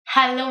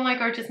Hello my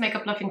gorgeous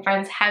makeup loving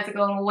friends, how's it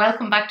going?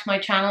 Welcome back to my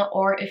channel,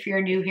 or if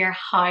you're new here,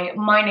 hi,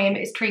 my name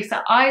is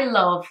Teresa. I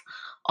love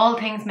all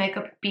things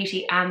makeup,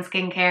 beauty and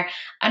skincare,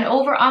 and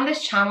over on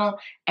this channel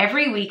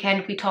every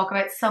weekend we talk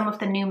about some of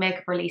the new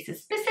makeup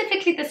releases,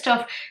 specifically the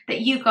stuff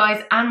that you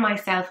guys and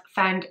myself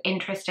found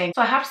interesting.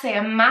 So I have to say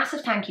a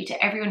massive thank you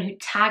to everyone who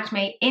tagged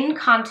me in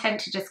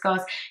content to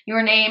discuss.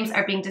 Your names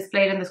are being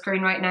displayed on the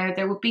screen right now.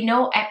 There would be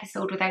no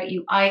episode without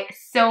you. I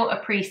so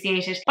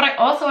appreciate it. But I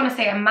also want to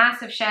say a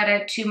massive shout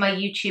out to my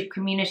YouTube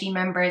community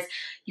members.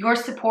 Your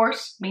support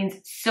means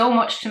so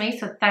much to me,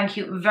 so thank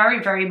you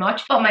very, very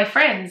much. But my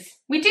friends,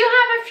 we do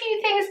have a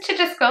few things to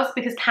discuss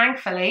because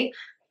thankfully,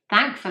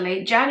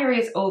 January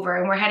is over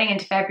and we're heading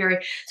into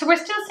February. So we're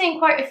still seeing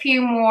quite a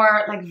few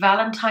more like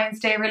Valentine's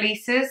Day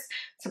releases.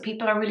 So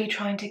people are really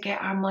trying to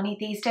get our money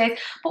these days.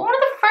 But one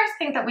of the first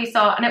things that we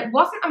saw, and it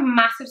wasn't a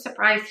massive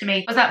surprise to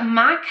me, was that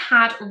MAC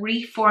had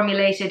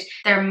reformulated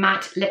their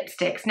matte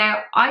lipsticks.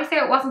 Now, I say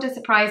it wasn't a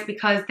surprise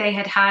because they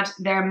had had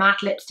their matte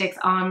lipsticks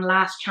on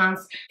Last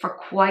Chance for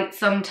quite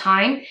some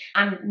time.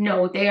 And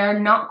no, they are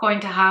not going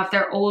to have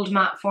their old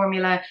matte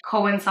formula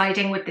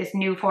coinciding with this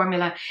new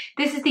formula.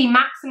 This is the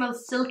MACXIMAL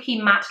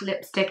Silky Matte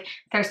Lipstick.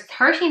 There's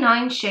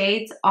 39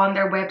 shades on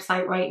their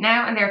website right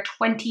now and they're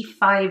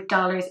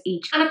 $25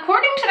 each. And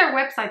according to their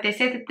website, they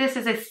say that this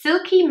is a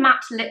silky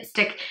matte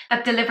lipstick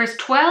that delivers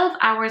 12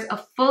 hours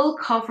of full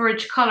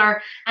coverage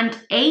color and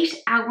 8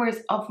 hours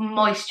of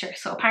moisture.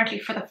 So apparently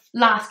for the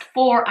last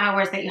 4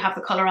 hours that you have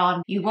the color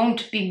on, you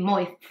won't be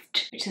moist,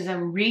 which is a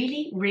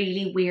really,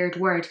 really weird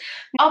word.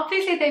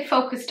 Obviously, they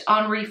focused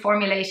on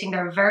reformulating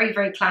their very,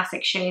 very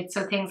classic shades.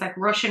 So things like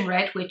Russian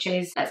Red, which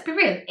is, let's be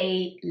real,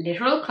 a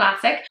literal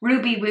classic.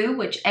 Ruby Woo,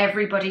 which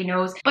everybody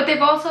knows. But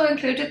they've also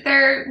included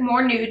their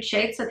more nude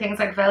shades, so things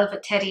like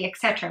Velvet Teddy,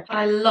 etc.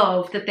 I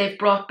love that they've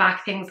brought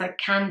back things like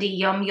Candy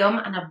Yum Yum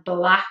and a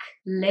black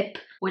lip,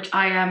 which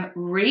I am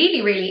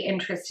really, really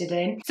interested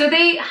in. So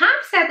they have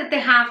said that they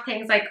have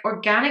things like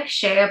organic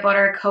shea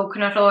butter,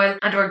 coconut oil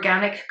and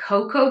organic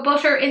cocoa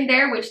butter in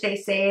there, which they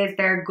say is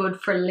their good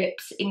for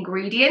lips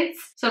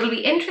ingredients. So it'll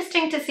be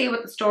interesting to see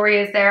what the story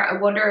is there. I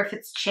wonder if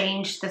it's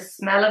changed the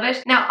smell of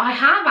it. Now, I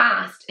have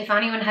asked if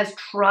anyone has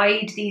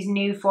tried these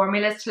new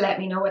formulas to let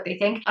me know what they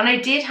think. And I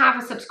did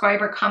have a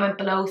subscriber comment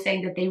below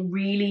saying that they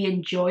really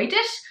enjoyed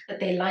it, that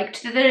they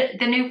liked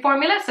the new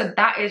formula. So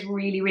that is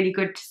really, really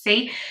good to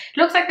see. It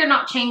looks like they're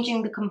not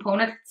changing the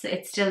components.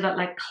 It's still that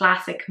like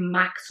classic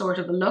MAC sort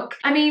of a look.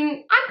 I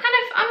mean,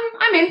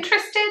 I'm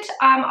interested.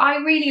 I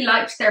really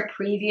liked their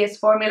previous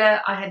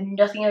formula. I had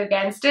nothing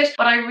against it,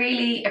 but I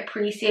really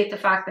appreciate the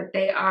fact that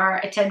they are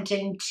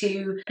attempting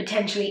to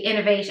potentially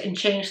innovate and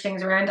change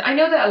things around. I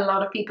know that a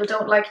lot of people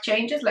don't like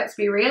changes, let's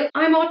be real.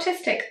 I'm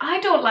autistic. I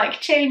don't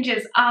like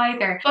changes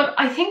either. But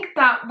I think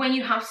that when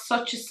you have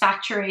such a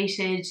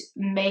saturated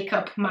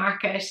makeup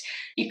market,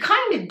 you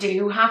kind of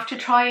do have to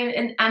try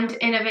and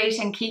innovate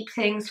and keep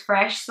things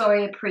fresh. So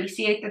I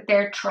appreciate that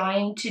they're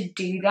trying to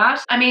do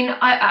that. I mean,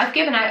 I've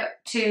given out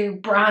to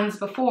brands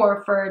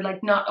before for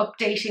like not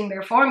updating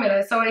their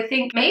formula. So I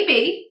think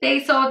maybe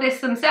they saw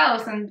this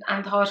themselves and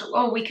thought,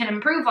 oh, we can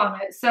improve on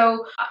it.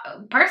 So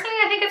personally,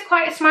 I think it's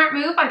quite a smart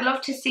move. I'd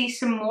love to see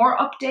some more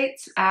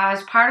updates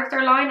as part of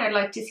their line. I'd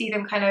like to see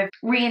them kind of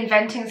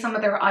reinventing some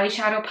of their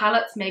eyeshadow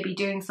palettes, maybe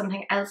doing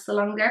something else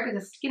along there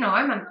because, you know,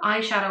 I'm an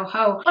eyeshadow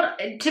hoe.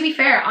 But to be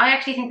fair, I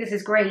actually think this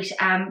is great.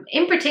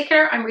 In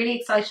particular, I'm really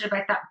excited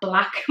about that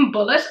black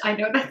bullet. I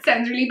know that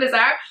sounds really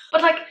bizarre,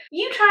 but like,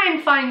 you try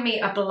and find me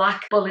a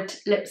black bullet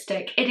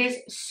lipstick. It is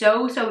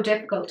so, so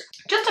difficult.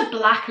 Just a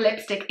black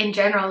lipstick in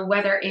general,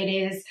 whether it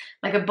is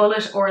like a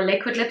bullet or a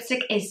liquid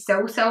lipstick, is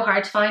so, so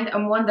hard to find,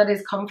 and one that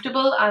is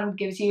comfortable and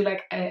gives you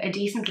like a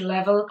decent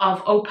level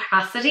of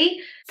opacity.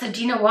 So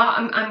do you know what?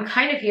 I'm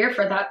kind of here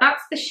for that.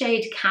 That's the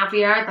shade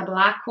Caviar, the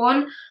black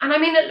one. And I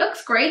mean, it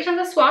looks great on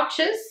the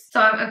swatches. So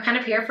I'm kind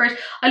of here for it.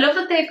 I love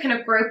that they've kind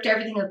of grouped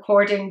everything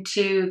according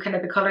to kind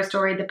of the color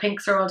story. The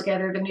pinks are all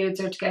together, the nudes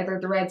are together,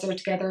 the reds are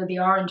together, the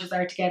oranges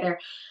are together.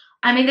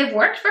 I mean, they've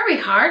worked very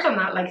hard on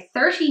that, like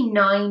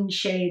 39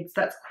 shades.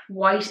 That's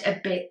quite a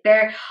bit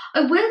there.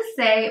 I will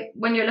say,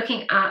 when you're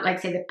looking at, like,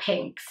 say, the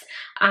pinks,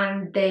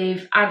 and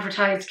they've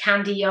advertised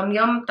Candy Yum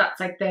Yum,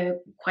 that's like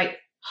the quite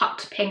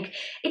hot pink.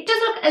 It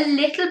does look a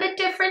little bit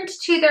different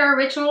to their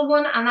original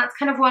one, and that's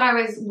kind of what I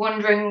was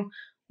wondering.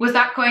 Was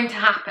that going to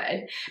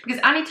happen? Because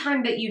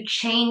anytime that you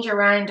change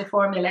around a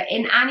formula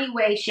in any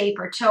way, shape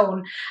or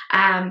tone,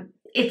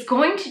 it's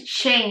going to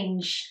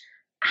change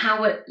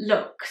how it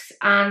looks,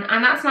 and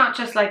that's not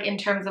just like in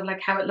terms of like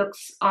how it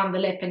looks on the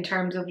lip in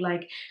terms of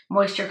like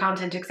moisture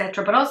content,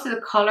 etc., but also the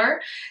color.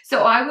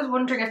 So I was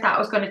wondering if that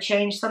was going to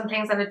change some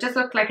things, and it just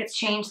looked like it's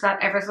changed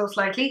that ever so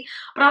slightly.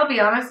 But I'll be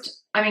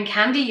honest, I mean,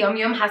 Candy Yum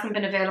Yum hasn't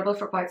been available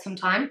for quite some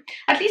time,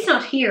 at least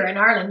not here in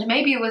Ireland.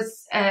 Maybe it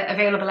was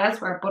available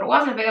elsewhere, but it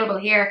wasn't available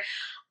here.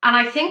 And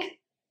I think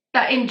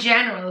that in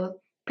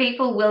general,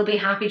 people will be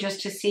happy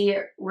just to see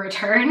it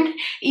return,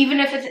 even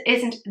if it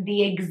isn't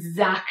the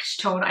exact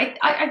tone.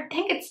 I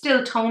think it's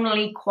still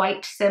tonally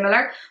quite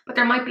similar, but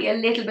there might be a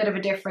little bit of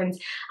a difference.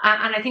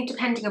 And I think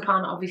depending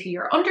upon obviously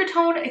your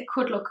undertone, it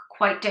could look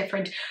quite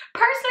different.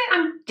 Personally,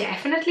 I'm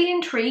definitely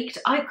intrigued.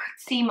 I could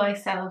see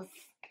myself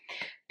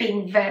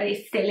being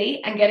very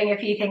silly and getting a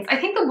few things. I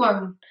think the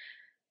one,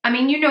 I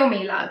mean, you know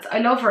me lads, I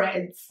love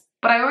reds,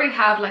 but I already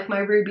have like my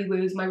Ruby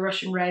Woos, my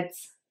Russian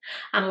reds,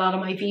 and a lot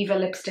of my Viva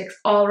lipsticks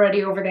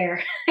already over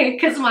there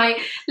because my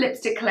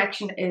lipstick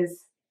collection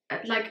is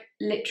like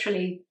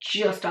literally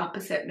just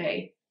opposite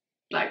me,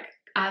 like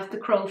as the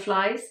crow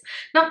flies.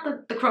 Not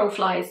that the crow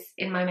flies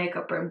in my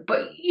makeup room,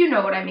 but you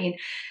know what I mean.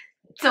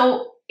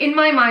 So in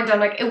my mind,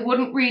 I'm like, it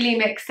wouldn't really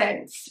make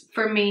sense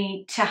for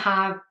me to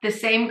have the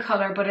same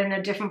colour but in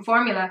a different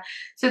formula.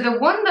 So the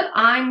one that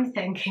I'm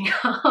thinking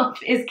of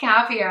is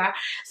Caviar.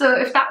 So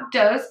if that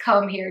does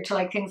come here to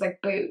like things like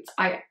Boots,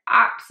 I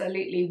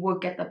absolutely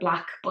would get the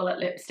black bullet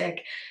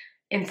lipstick.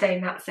 In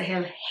saying that,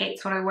 Sahil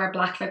hates when I wear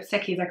black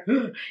lipstick. He's like,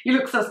 you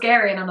look so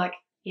scary. And I'm like,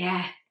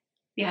 yeah,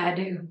 I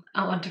do.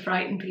 I want to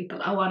frighten people.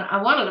 I want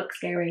to look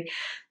scary.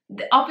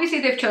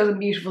 Obviously, they've chosen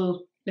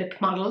beautiful lip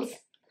models.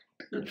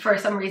 For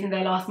some reason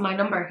they lost my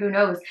number, who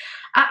knows.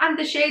 And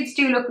the shades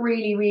do look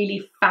really,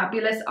 really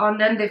fabulous on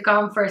them. They've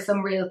gone for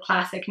some real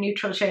classic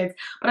neutral shades,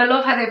 but I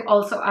love how they've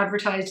also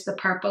advertised the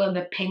purple and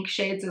the pink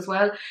shades as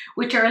well,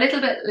 which are a little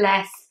bit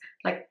less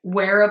like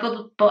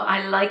wearable, but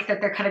I like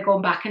that they're kind of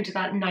going back into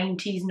that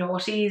 90s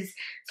noughties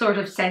sort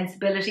of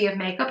sensibility of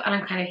makeup, and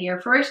I'm kind of here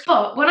for it.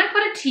 But when I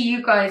put it to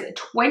you guys,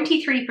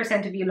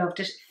 23% of you loved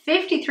it,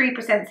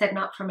 53% said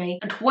not for me,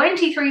 and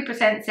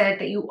 23% said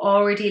that you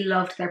already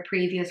loved their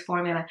previous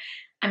formula.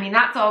 I mean,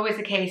 that's always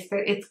the case.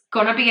 It's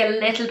gonna be a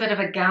little bit of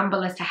a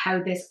gamble as to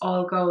how this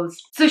all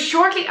goes. So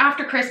shortly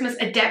after Christmas,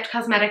 Adept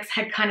Cosmetics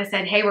had kind of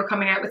said, hey, we're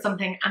coming out with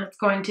something and it's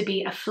going to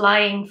be a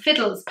Flying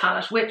Fiddles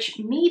palette, which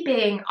me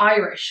being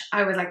Irish,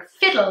 I was like,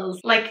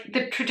 fiddles? Like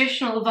the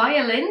traditional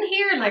violin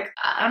here? Like,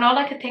 and all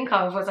I could think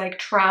of was like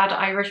trad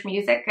Irish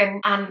music.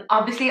 And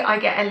obviously I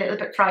get a little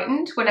bit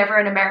frightened whenever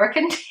an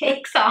American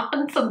takes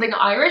on something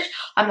Irish.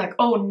 I'm like,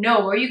 oh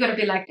no, are you gonna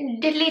be like,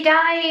 diddly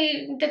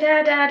die, da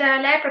da da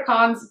da,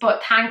 leprechauns?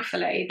 But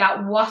thankfully,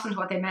 that wasn't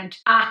what they meant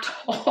at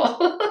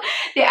all.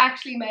 They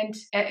actually meant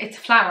it's a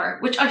flower,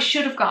 which I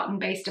should have gotten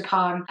based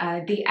upon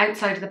the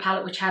outside of the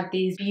palette, which had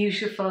these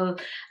beautiful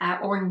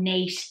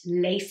ornate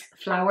lace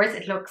flowers.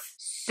 It looks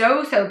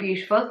so, so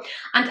beautiful.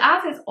 And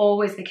as is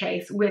always the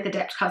case with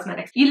Adept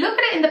Cosmetics, you look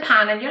at it in the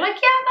pan and you're like,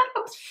 yeah, that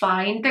looks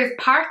fine. There's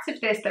parts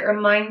of this that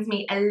reminds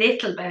me a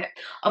little bit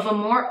of a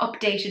more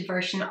updated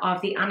version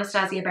of the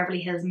Anastasia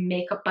Beverly Hills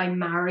Makeup by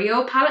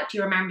Mario palette. Do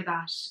you remember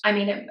that? I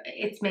mean,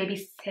 it's maybe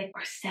 6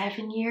 or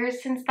 7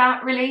 years since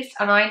that released,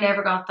 and I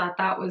never got that.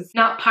 That was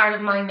not part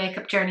of my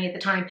makeup journey at the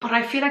time. But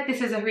I feel like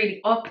this is a really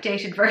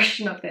updated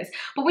version of this.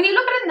 But when you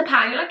look at it in the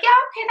pan, you're like, yeah,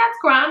 okay, that's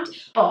grand.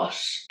 But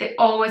they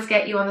always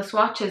get you on the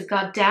swatches.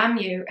 God damn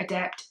you,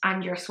 Adept,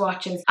 and your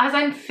swatches. As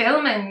I'm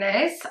filming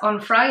this on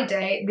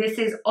Friday, this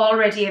is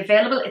already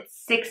available.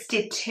 It's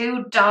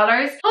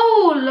 $62.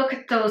 Oh, look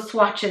at those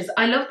swatches.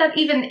 I love that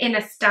even in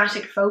a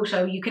static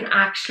photo, you can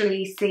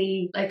actually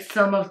see like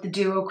some of the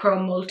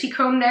duochrome,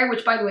 multichrome there,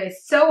 which by the way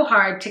is so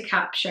hard to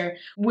capture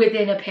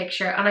within a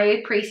picture. And I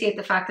appreciate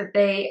the fact that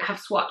they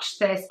have swatched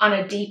this on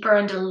a deeper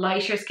and a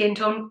lighter skin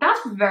tone.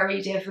 That's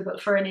very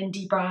difficult for an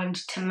indie brand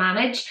to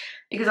manage,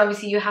 because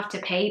obviously you have to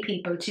pay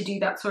people to do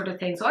that sort of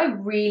thing. So I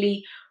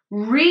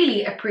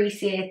really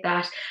appreciate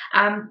that.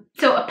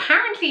 So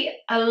apparently,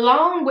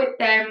 along with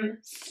them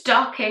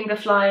stocking the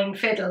Flying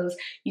Fiddles,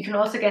 you can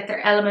also get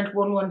their Element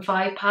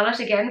 115 palette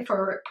again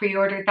for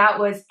pre-order. That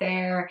was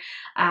their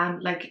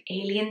like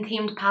alien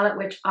themed palette,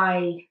 which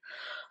I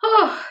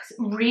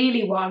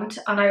really want.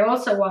 And I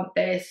also want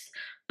this,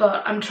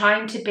 but I'm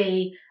trying to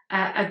be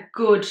a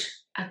good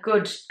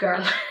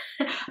girl.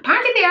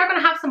 Apparently they are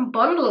going to have some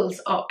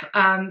bundles up.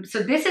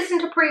 So this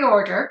isn't a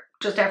pre-order,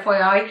 just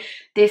FYI.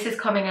 This is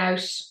coming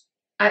out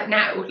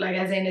now, like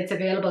as in it's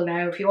available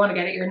now. If you want to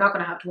get it, you're not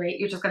going to have to wait.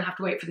 You're just going to have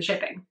to wait for the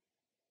shipping.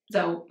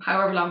 So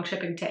however long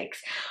shipping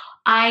takes.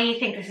 I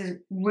think this is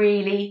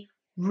really,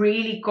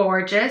 really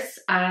gorgeous.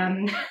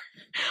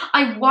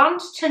 I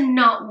want to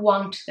not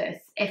want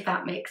this, if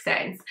that makes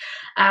sense.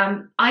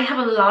 I have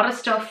a lot of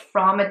stuff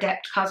from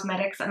Adept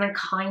Cosmetics and I'm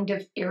kind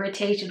of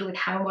irritated with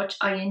how much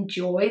I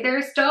enjoy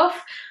their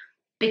stuff,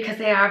 because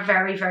they are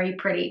very, very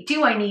pretty.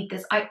 Do I need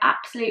this? I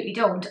absolutely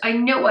don't. I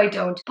know I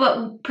don't.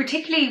 But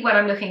particularly when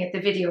I'm looking at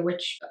the video,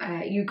 which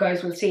you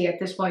guys will see at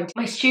this point,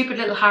 my stupid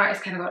little heart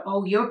is kind of going,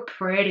 oh, you're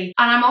pretty.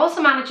 And I'm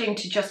also managing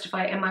to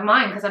justify it in my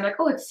mind, because I'm like,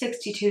 oh, it's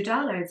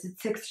 $62. It's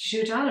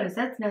 $62.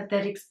 That's not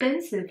that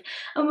expensive.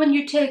 And when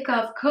you take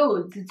off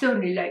codes, it's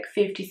only like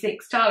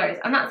 $56.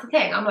 And that's the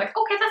thing. I'm like,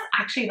 okay, that's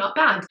actually not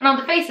bad. And on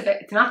the face of it,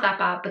 it's not that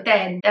bad. But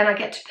then I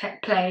get to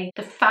play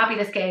the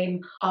fabulous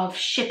game of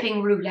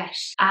shipping roulette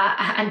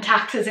and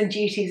taxes and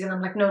duties, and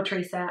I'm like, no,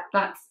 Teresa,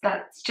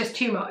 that's just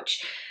too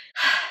much.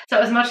 So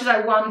as much as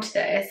I want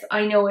this,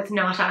 I know it's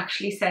not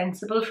actually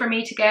sensible for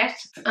me to get,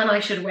 and I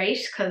should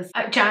wait, because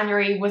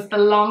January was the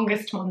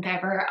longest month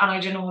ever, and I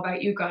don't know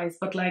about you guys,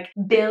 but like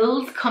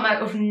bills come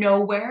out of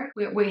nowhere.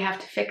 We have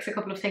to fix a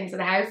couple of things in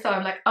the house, so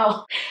I'm like,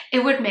 oh,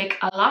 it would make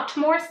a lot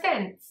more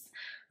sense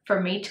for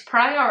me to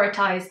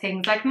prioritize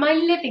things like my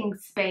living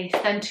space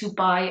than to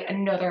buy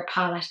another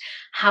palette.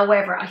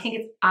 However, I think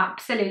it's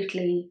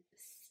absolutely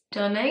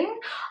stunning.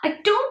 I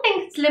don't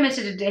think it's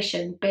limited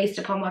edition based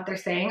upon what they're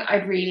saying. I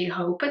really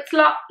hope it's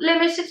not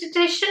limited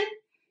edition.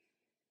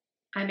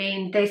 I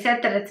mean, they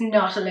said that it's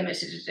not a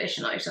limited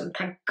edition item,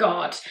 thank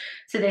God.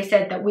 So they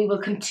said that we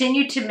will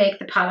continue to make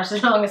the palette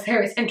as long as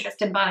there is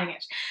interest in buying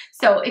it.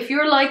 So if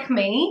you're like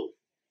me,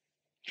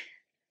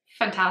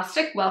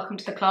 fantastic, welcome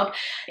to the club.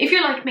 If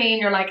you're like me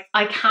and you're like,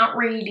 I can't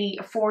really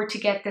afford to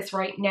get this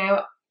right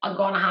now, I'm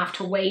gonna have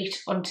to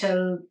wait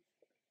until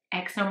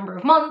X number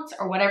of months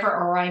or whatever,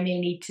 or I may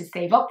need to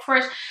save up for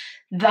it,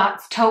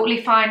 that's totally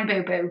fine,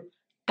 boo-boo.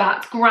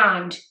 That's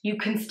grand. You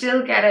can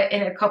still get it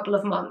in a couple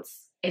of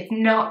months. It's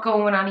not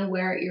going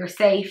anywhere, you're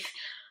safe.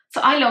 So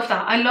I love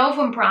that. I love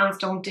when brands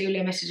don't do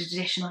limited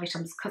edition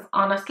items, because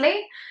honestly,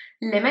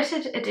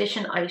 limited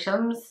edition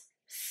items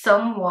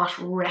somewhat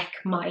wreck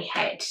my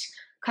head.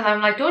 Because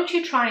I'm like, don't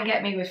you try and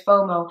get me with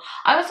FOMO.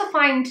 I also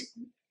find,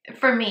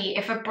 for me,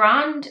 if a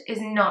brand is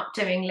not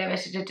doing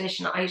limited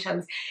edition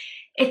items,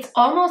 it's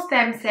almost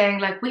them saying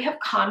like, we have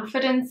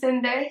confidence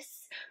in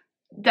this,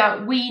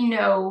 that we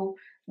know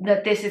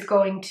that this is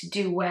going to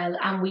do well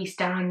and we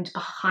stand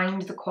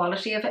behind the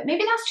quality of it.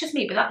 Maybe that's just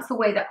me, but that's the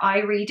way that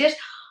I read it.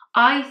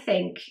 I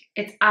think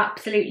it's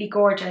absolutely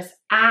gorgeous.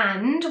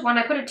 And when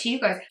I put it to you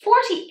guys,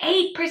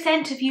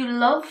 48% of you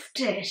loved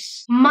it.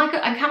 My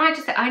God, and can I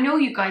just say, I know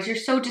you guys, you're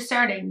so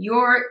discerning.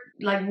 You're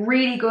like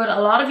really good.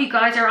 A lot of you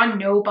guys are on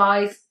no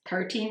buys.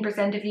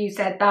 13% of you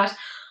said that.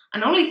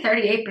 And only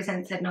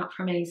 38% said not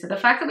for me. So the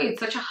fact that we had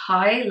such a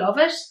high love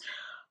it,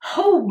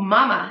 oh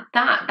mama,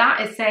 that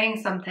is saying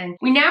something.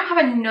 We now have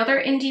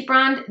another indie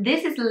brand.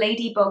 This is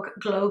Ladybug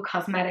Glow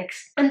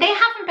Cosmetics. And they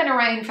haven't been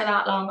around for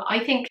that long.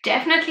 I think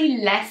definitely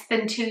less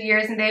than 2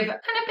 years, and they've kind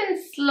of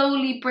been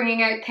slowly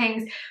bringing out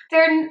things.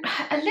 They're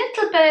a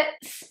little bit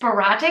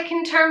sporadic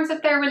in terms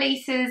of their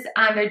releases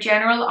and their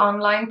general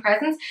online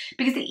presence,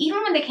 because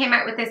even when they came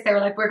out with this, they were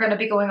like, we're going to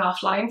be going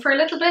offline for a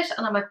little bit.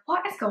 And I'm like,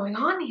 what is going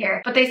on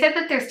here? But they said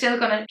that they're still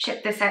going to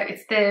ship this out.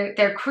 It's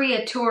their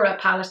Criatura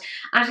palette,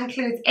 and it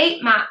includes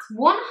 8 mattes,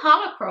 1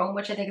 holochrome,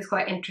 which I think is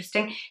quite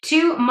interesting,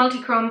 2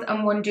 multichromes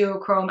and 1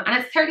 duochrome,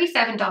 and it's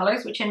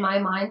 $37, which in my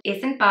mind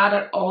isn't bad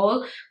at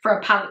all for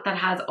a palette that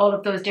has all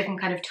of those different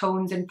kind of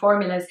tones and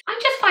formulas. I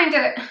just find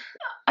it,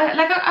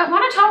 I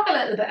want to talk a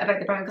little bit about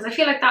the brand because I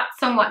feel like that's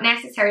somewhat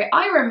necessary.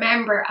 I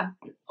remember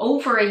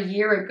over a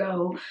year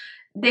ago,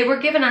 they were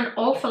given an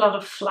awful lot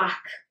of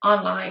flack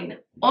online,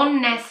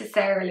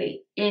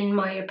 unnecessarily, in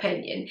my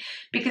opinion,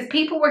 because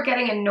people were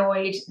getting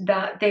annoyed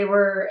that they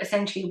were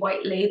essentially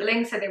white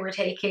labeling. So they were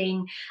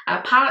taking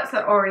palettes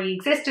that already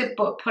existed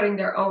but putting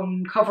their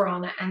own cover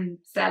on it and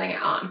selling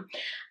it on.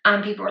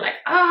 And people were like,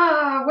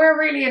 we're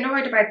really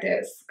annoyed about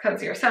this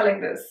because you're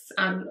selling this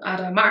at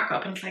a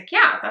markup. And it's like,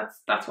 yeah,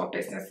 that's what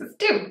businesses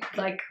do.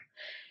 Like,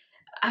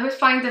 I always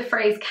find the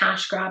phrase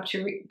cash grab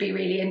to be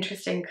really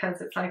interesting, because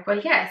it's like, well,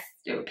 yes,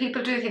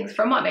 people do things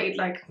for money.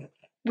 Like,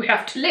 we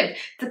have to live.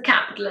 It's a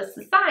capitalist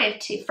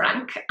society,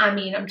 Frank. I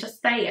mean, I'm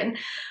just saying.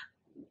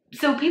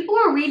 So people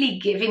are really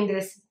giving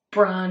this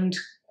brand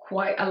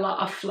quite a lot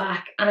of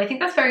flack. And I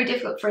think that's very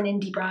difficult for an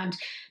indie brand,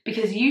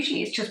 because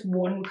usually it's just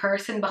one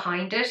person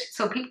behind it.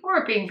 So people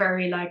are being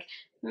very like,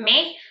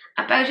 meh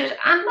about it.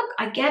 And look,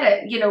 I get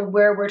it, you know,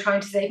 where we're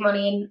trying to save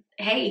money, and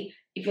hey,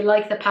 if you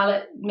like the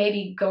palette,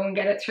 maybe go and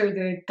get it through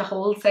the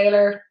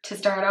wholesaler to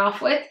start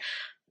off with.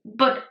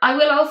 But I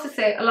will also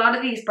say a lot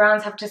of these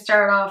brands have to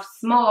start off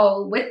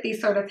small with these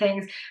sort of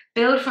things,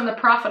 build from the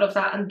profit of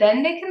that, and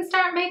then they can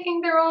start making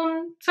their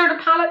own sort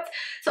of palettes.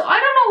 So I don't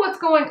know what's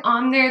going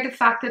on there. The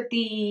fact that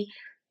the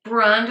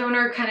brand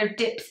owner kind of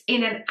dips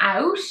in and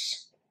out.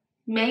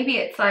 Maybe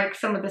it's like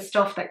some of the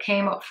stuff that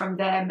came up from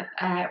them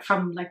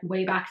from like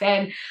way back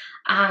then,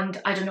 and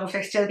I don't know if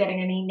they're still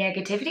getting any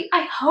negativity.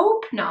 I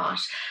hope not,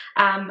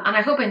 and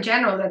I hope in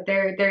general that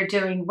they're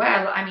doing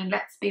well. I mean,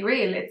 let's be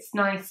real, it's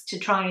nice to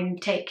try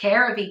and take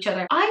care of each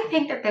other. I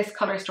think that this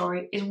colour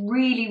story is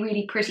really,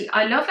 really pretty.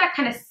 I love that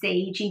kind of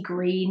sagey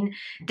green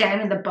down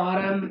in the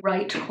bottom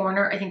right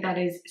corner. I think that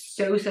is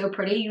so, so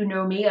pretty. You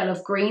know me, I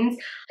love greens.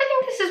 I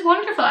think this is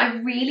wonderful. I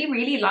really,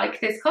 really like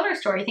this colour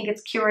story. I think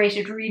it's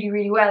curated really,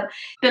 really well.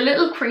 The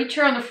little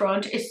creature on the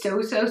front is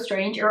so, so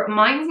strange. It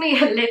reminds me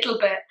a little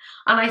bit,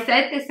 and I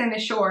said this in the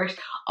short,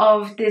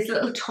 of this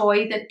little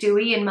toy that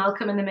Dewey and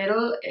Malcolm in the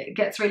Middle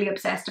gets really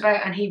obsessed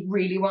about and he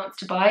really wants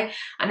to buy.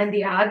 And in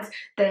the ads,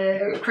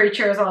 the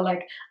creature is all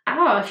like,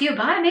 oh, if you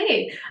buy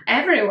me,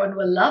 everyone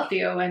will love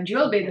you and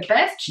you'll be the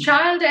best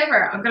child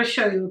ever. I'm going to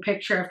show you a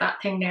picture of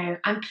that thing now.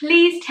 And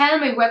please tell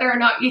me whether or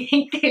not you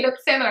think they look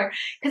similar,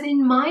 because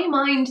in my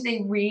mind,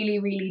 they really,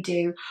 really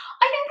do.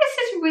 I think this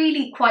is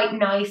really quite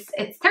nice.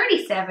 It's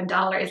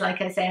 $37,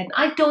 like I said.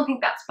 I don't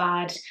think that's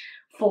bad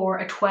for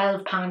a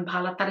 12-pound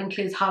palette that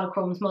includes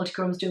holochromes,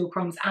 multichromes,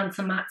 duochromes, and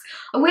some mattes.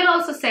 I will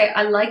also say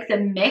I like the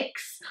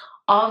mix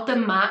of the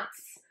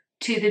mattes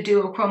to the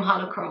duochrome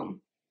holochrome.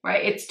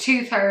 Right, it's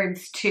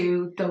 2/3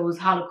 to those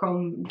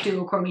holochrome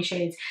duochromy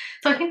shades.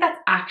 So I think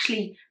that's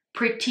actually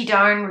pretty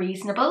darn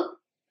reasonable.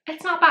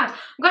 It's not bad.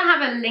 I'm going to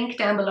have a link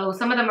down below.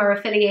 Some of them are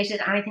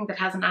affiliated. Anything that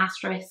has an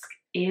asterisk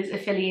is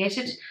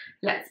affiliated.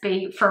 Let's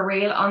be for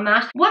real on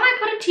that. When I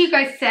put it to you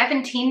guys,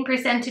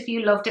 17% of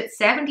you loved it,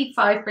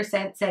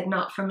 75% said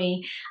not for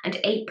me, and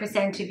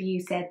 8% of you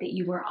said that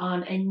you were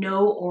on a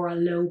no or a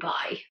low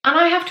buy. And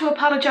I have to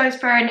apologise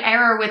for an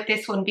error with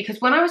this one, because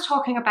when I was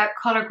talking about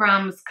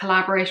Colorgram's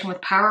collaboration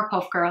with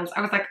Powerpuff Girls,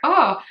 I was like,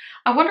 oh,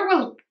 I wonder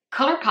will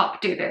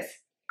Colourpop do this?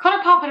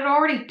 Colourpop had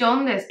already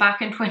done this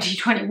back in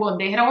 2021.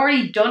 They had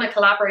already done a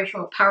collaboration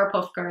with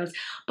Powerpuff Girls,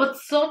 but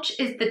such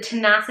is the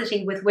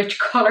tenacity with which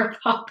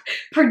Colourpop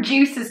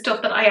produces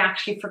stuff that I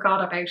actually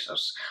forgot about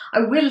it.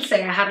 I will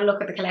say I had a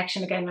look at the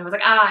collection again and I was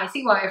like, ah, I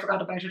see why I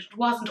forgot about it. It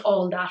wasn't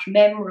all that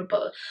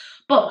memorable.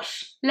 But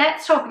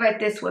let's talk about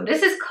this one.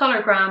 This is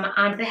Colorgram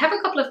and they have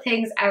a couple of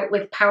things out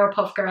with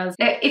Powerpuff Girls.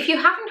 Now, if you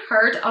haven't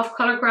heard of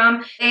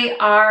Colorgram, they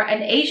are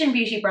an Asian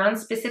beauty brand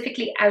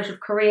specifically out of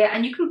Korea,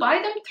 and you can buy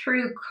them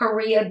through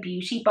Korea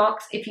Beauty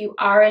Box if you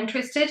are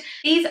interested.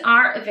 These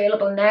are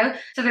available now.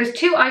 So there's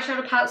 2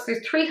 eyeshadow palettes,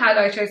 there's 3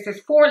 highlighters,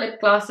 there's 4 lip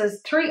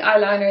glosses, 3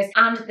 eyeliners,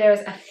 and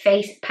there's a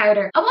face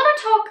powder. I want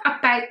to talk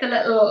about the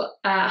little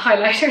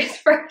highlighters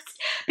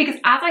first, because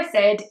as I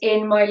said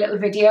in my little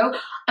video,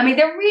 I mean,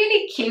 they're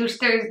really cute.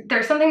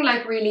 There's something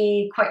like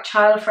really quite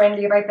child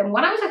friendly about them.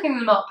 When I was looking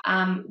them up,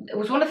 it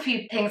was one of the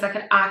few things I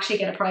could actually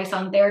get a price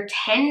on. They're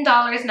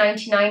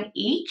 $10.99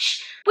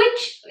 each,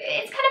 which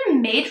is kind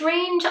of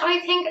mid-range, I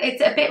think.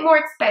 It's a bit more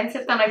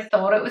expensive than I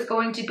thought it was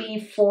going to be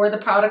for the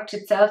product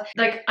itself.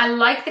 Like, I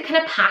like the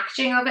kind of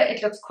packaging of it.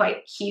 It looks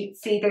quite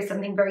cutesy. There's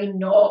something very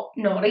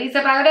naughties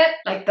about it.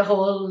 Like the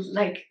whole,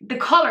 like the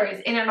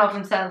colours in and of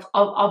themselves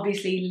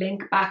obviously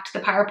link back to the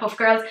Powerpuff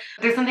Girls.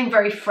 There's something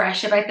very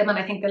fresh about them, and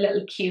I think the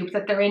little cube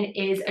that they're in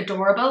is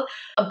adorable,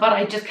 but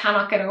I just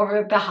cannot get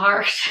over the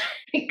heart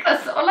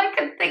because all I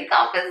can think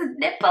of is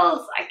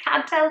nipples. I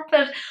can't help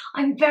it.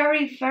 I'm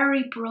very,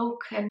 very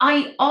broken.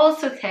 I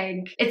also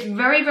think it's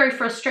very, very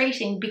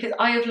frustrating because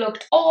I have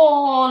looked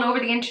all over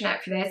the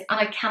internet for this and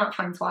I cannot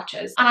find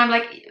swatches. And I'm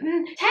like,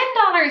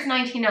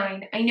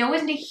 $10.99. I know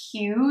isn't a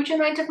huge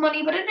amount of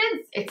money, but it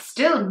is. It's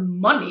still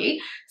money,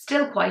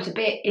 still quite a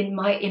bit in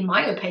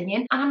my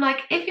opinion. And I'm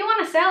like, if you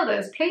want to sell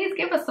this, please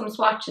give us some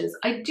swatches.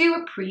 I do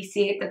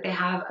appreciate that they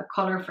have a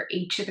colour for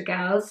each of the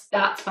gals.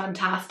 That's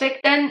fantastic.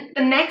 Then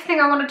the next thing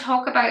I want to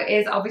talk about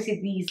is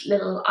obviously these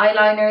little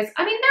eyeliners.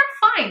 I mean,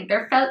 they're fine.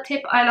 They're felt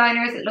tip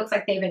eyeliners. It looks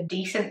like they have a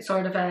decent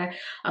sort of a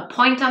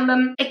point on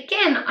them.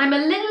 Again, I'm a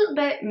little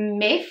bit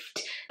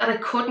miffed that I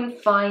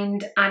couldn't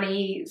find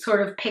any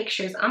sort of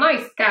pictures, and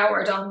I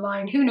scoured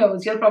online. Who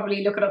knows? You'll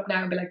probably look it up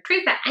now and be like,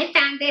 Teresa, I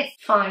found this.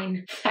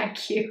 Fine.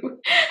 Thank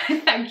you.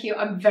 Thank you.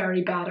 I'm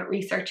very bad at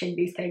researching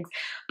these things.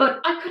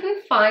 But I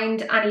couldn't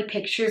find any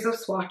pictures of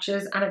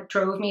swatches, and it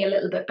drove me a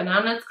little bit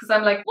bananas because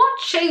I'm like, what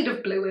shade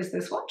of blue is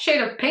this? What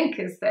shade of pink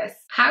is this?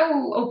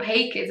 How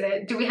opaque is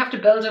it? Do we have to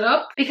build it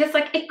up? Because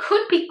like it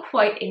could be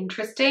quite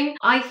interesting.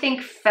 I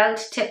think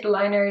felt tip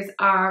liners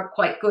are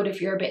quite good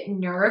if you're a bit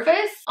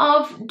nervous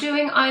of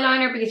doing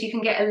eyeliner, because you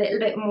can get a little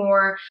bit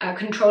more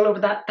control over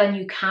that than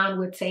you can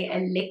with say a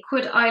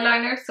liquid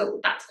eyeliner. So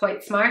that's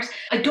quite smart.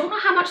 I don't know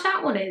how much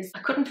that one is. I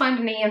couldn't find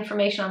any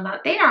information on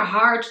that. They are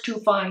hard to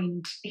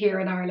find here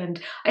in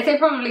Ireland. I'd say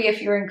probably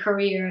if you're in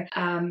Korea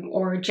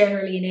or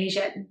generally in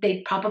Asia,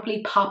 they'd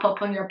probably pop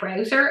up on your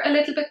browser a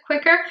little bit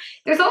quicker.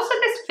 There's also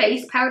this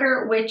face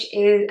powder which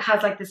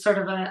has like this sort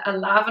of a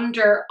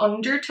lavender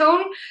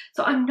undertone.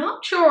 So I'm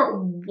not sure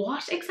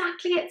what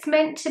exactly it's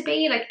meant to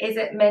be. Like, is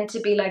it meant to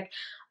be like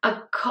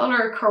a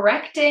color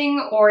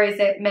correcting, or is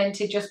it meant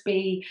to just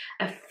be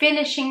a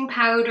finishing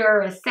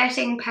powder, a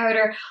setting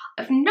powder?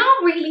 I've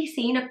not really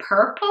seen a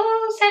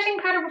purple setting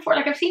powder before.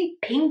 Like, I've seen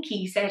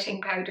pinky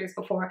setting powders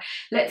before.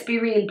 Let's be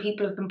real,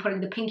 people have been putting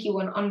the pinky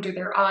one under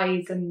their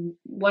eyes and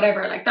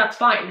whatever. Like, that's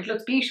fine, it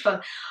looks beautiful.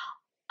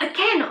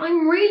 Again,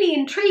 I'm really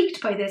intrigued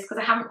by this because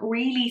I haven't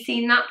really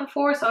seen that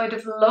before, so I'd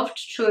have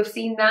loved to have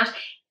seen that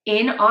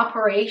in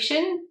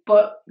operation,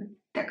 but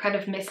they're kind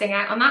of missing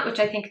out on that, which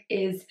I think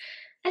is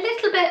a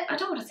little bit, I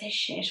don't want to say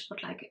shit,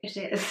 but like it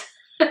is.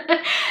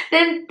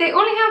 then they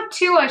only have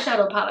 2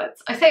 eyeshadow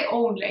palettes. I say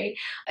only.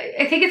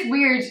 I think it's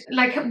weird.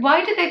 Like,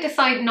 why did they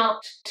decide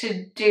not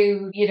to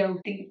do, you know,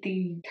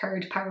 the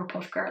third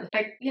Powerpuff Girl?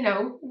 Like, you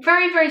know,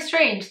 very, very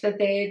strange that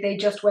they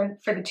just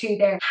went for the 2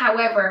 there.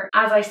 However,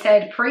 as I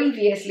said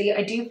previously,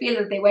 I do feel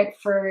that they went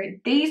for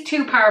these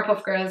 2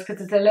 Powerpuff Girls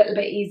because it's a little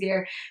bit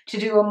easier to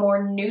do a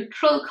more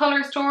neutral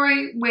colour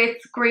story with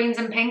greens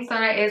and pinks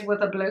than it is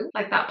with a blue.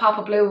 Like, that pop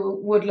of blue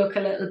would look a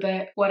little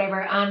bit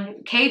whatever,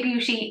 and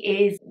K-Beauty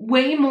is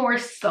way more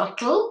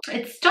subtle.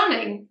 It's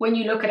stunning when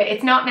you look at it.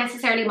 It's not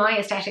necessarily my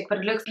aesthetic, but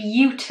it looks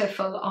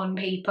beautiful on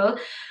people.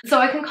 So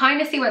I can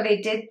kind of see why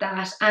they did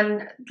that,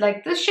 and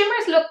like the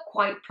shimmers look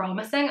quite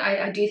promising.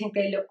 I do think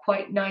they look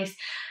quite nice.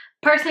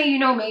 Personally, you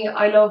know me,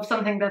 I love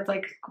something that's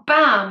like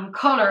bam,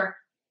 colour.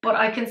 But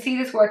I can see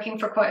this working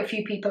for quite a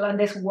few people, and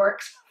this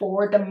works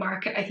for the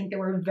market. I think they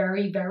were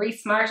very, very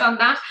smart on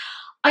that.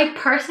 I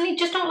personally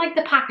just don't like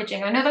the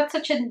packaging. I know that's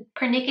such a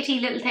pernickety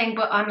little thing,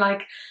 but I'm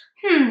like,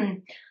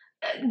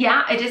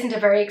 yeah, it isn't a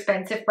very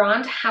expensive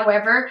brand.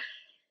 However,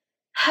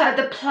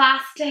 the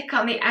plastic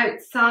on the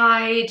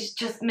outside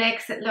just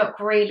makes it look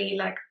really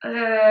like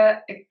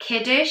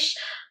kiddish.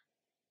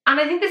 And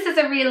I think this is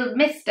a real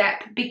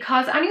misstep,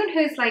 because anyone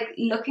who's like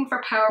looking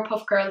for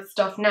Powerpuff Girls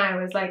stuff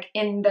now is like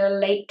in their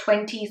late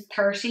 20s,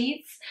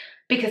 30s,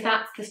 because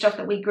that's the stuff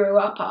that we grew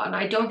up on.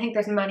 I don't think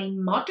there's many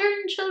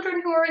modern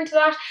children who are into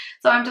that.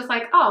 So I'm just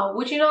like, oh,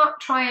 would you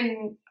not try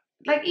and,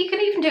 like, you can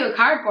even do a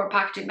cardboard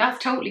packaging,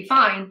 that's totally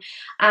fine.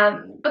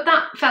 But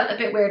that felt a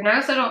bit weird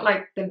now, so I don't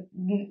like the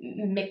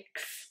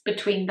mix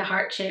between the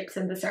heart shapes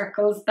and the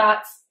circles.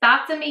 That's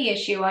a me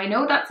issue. I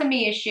know that's a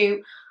me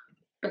issue,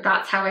 but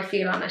that's how I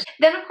feel on it.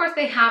 Then of course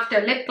they have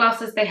their lip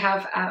glosses. They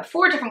have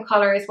 4 different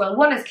colours. Well,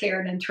 1 is clear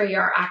and then 3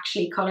 are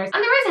actually colours.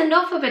 And there is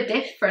enough of a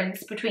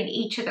difference between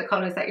each of the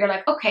colours that you're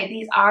like, okay,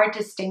 these are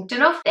distinct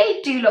enough.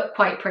 They do look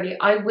quite pretty.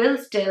 I will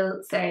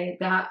still say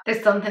that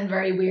there's something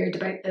very weird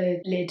about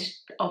the lid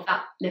of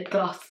that lip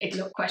gloss. It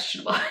looked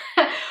questionable.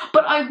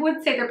 But I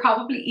would say they're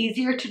probably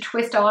easier to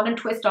twist on and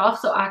twist off.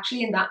 So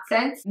actually in that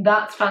sense,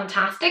 that's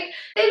fantastic.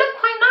 They look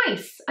quite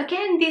nice.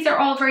 Again, these are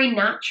all very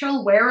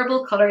natural,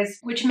 wearable colours,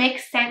 which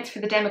makes sense for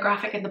the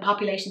demographic and the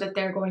population that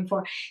they're going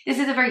for. This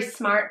is a very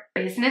smart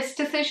business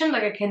decision.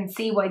 Like, I can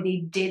see why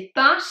they did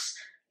that.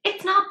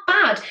 It's not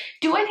bad.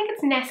 Do I think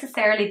it's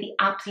necessarily the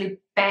absolute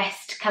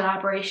best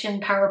collaboration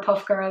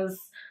Powerpuff Girls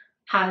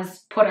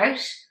has put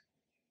out?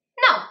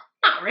 No,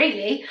 not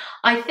really.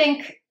 I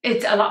think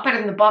it's a lot better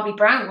than the Bobbi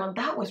Brown one.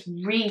 That was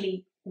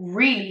really,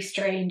 really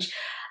strange.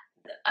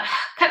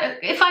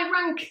 If I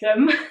rank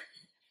them,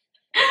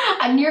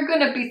 and you're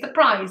gonna be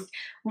surprised,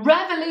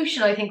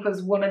 Revolution I think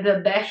was one of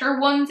the better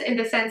ones, in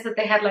the sense that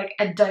they had like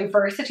a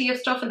diversity of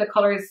stuff and the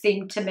colours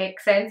seemed to make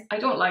sense. I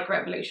don't like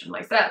Revolution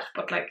myself,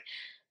 but like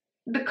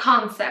the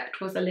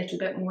concept was a little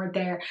bit more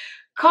there.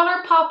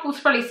 Colourpop was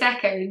probably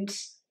second,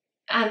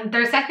 and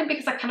they're second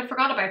because I kind of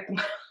forgot about them.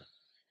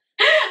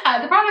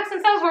 The products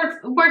themselves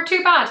weren't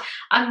too bad.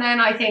 And then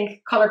I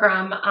think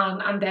Colorgram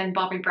and then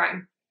Bobbi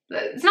Brown.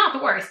 It's not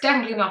the worst,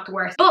 definitely not the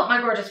worst. But my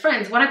gorgeous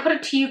friends, when I put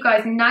it to you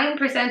guys,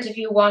 9% of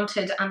you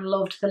wanted and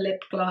loved the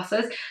lip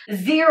glosses.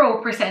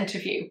 0%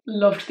 of you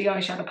loved the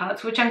eyeshadow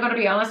palettes, which I'm going to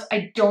be honest,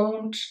 I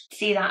don't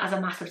see that as a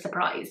massive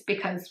surprise,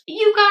 because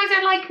you guys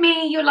are like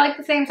me, you like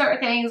the same sort of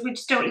things, which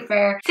is totally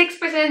fair.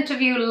 6%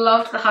 of you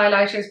loved the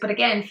highlighters, but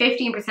again,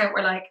 15%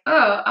 were like,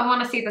 oh, I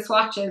want to see the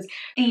swatches.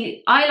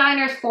 The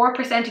eyeliners,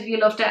 4% of you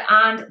loved it,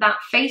 and that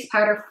face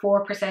powder,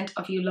 4%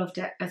 of you loved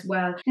it as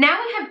well. Now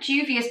we have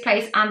Juvia's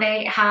place, and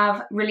they have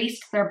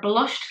released their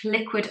blushed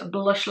liquid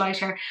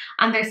Blushlighter,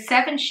 and there's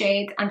 7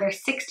 shades and they're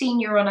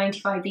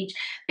 €16.95 each.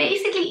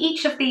 Basically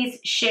each of these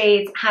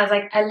shades has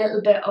like a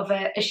little bit of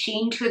a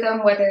sheen to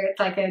them, whether it's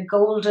like a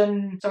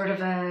golden sort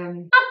of a,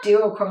 not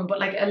duochrome, but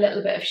like a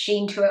little bit of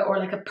sheen to it, or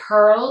like a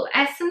pearl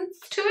essence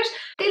to it.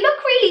 They look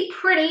really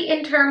pretty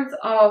in terms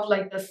of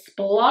like the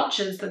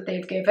splotches that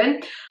they've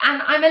given,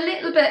 and I'm a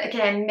little bit,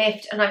 again,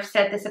 miffed, and I've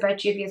said this about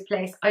Juvia's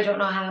place I don't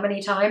know how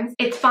many times.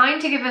 It's fine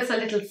to give us a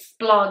little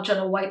splodge on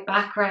a white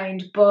background,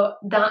 but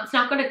that's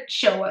not going to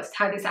show us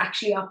how this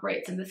actually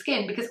operates in the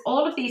skin, because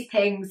all of these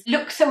things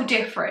look so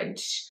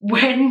different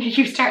when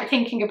you start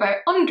thinking about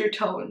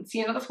undertones.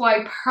 You know, that's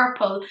why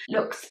purple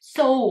looks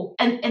so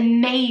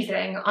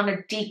amazing on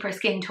a deeper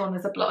skin tone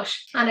as a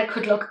blush, and it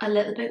could look a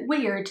little bit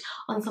weird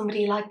on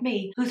somebody like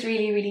me who's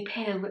really, really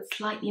pale with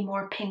slightly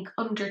more pink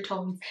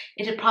undertones.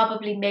 It'd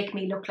probably make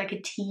me look like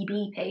a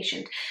TB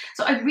patient.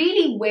 So I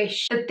really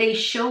wish that they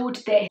showed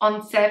this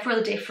on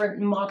several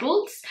different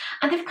models,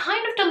 and they've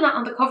kind of done that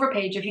on the cover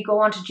page. If you go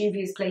onto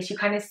Juvia's place, you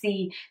kind of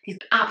see these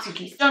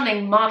absolutely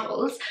stunning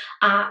models,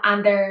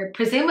 and they're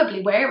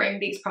presumably wearing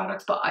these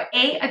products, but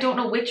I don't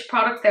know which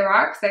products there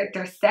are, because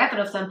there's 7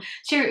 of them,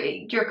 so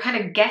you're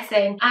kind of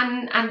guessing,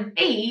 and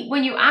B,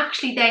 when you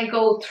actually then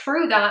go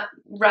through that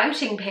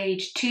routing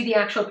page to the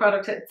actual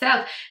product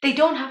itself, they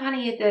don't have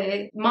any of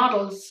the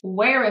models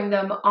wearing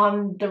them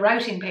on the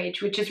routing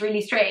page, which is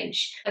really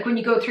strange. Like when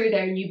you go through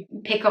there and you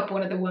pick up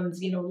one of the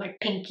ones, you know, like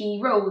Pinky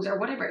Rose or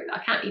whatever, I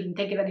can't even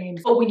think of the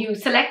names, but when you you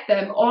select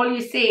them, all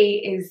you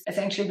see is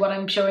essentially what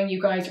I'm showing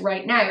you guys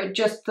right now,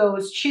 just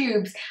those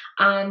tubes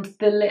and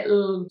the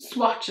little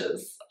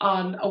swatches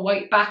on a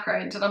white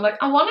background. And I'm like,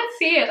 I want to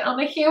see it. I'm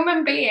a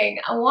human being.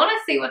 I want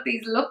to see what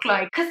these look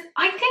like, because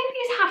I think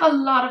these have a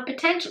lot of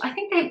potential. I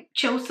think they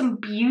show some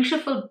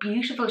beautiful,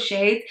 beautiful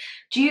shades.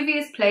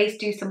 Juvia's Place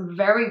do some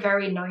very,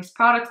 very nice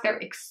products.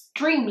 They're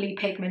extremely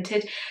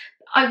pigmented.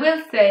 I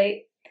will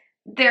say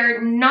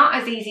they're not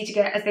as easy to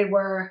get as they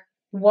were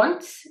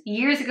once.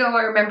 Years ago,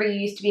 I remember you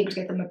used to be able to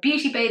get them at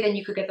Beauty Bay, then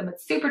you could get them at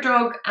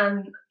Superdrug,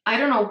 and I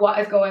don't know what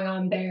is going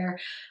on there,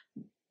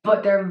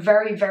 but they're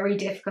very, very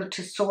difficult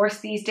to source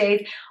these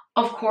days.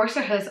 Of course,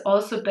 there has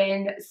also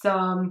been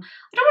some,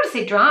 I don't want to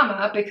say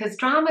drama, because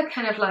drama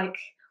kind of like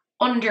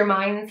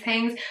undermines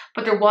things,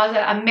 but there was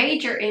a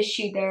major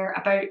issue there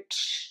about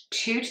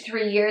 2 to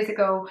 3 years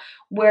ago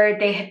where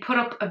they had put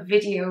up a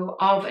video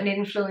of an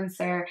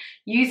influencer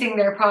using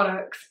their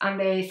products, and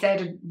they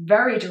said a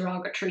very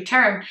derogatory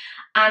term,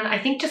 and I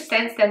think just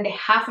since then they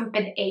haven't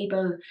been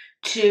able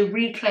to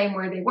reclaim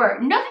where they were.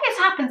 Nothing has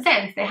happened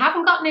since. They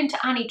haven't gotten into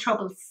any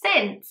trouble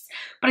since,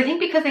 but I think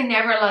because they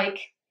never like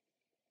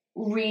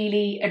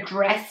really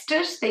addressed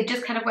it, they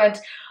just kind of went,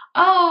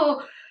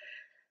 oh,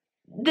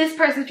 this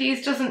person's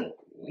views doesn't,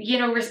 you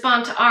know,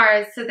 respond to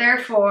ours, so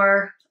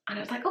therefore, and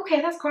I was like, okay,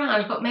 that's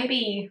grand, but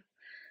maybe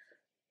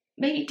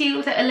deal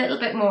with it a little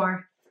bit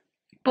more.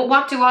 But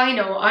what do I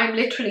know? I'm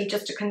literally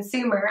just a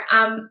consumer.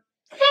 The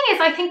thing is,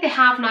 I think they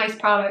have nice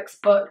products,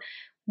 but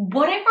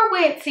whatever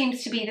way it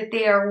seems to be that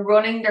they are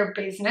running their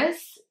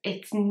business,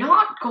 it's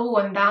not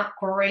going that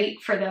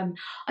great for them.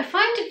 I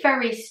find it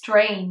very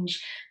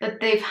strange that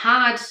they've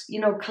had, you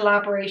know,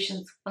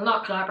 collaborations, well,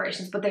 not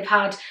collaborations, but they've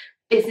had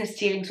business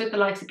dealings with the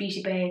likes of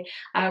Beauty Bay,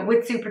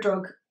 with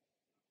Superdrug,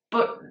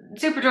 but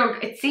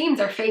Superdrug, it seems,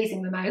 are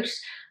phasing them out.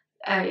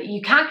 You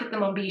can't get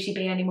them on Beauty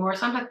Bay anymore,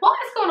 so I'm like, what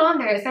is going on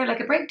there? Is there like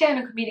a breakdown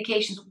in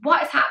communications?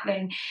 What is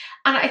happening?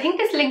 And I think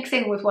this links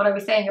in with what I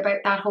was saying about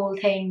that whole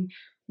thing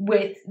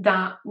with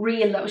that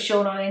reel that was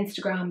shown on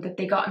Instagram that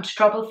they got into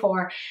trouble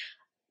for.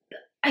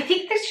 I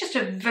think there's just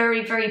a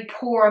very, very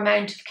poor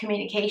amount of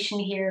communication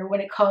here when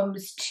it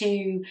comes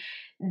to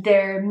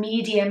their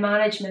media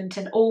management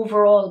and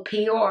overall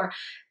PR,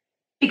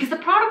 because the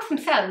products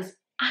themselves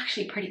are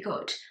actually pretty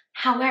good.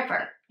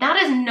 However,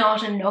 that is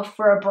not enough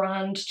for a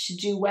brand to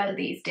do well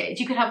these days.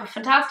 You could have a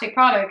fantastic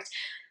product,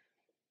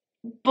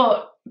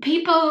 but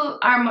people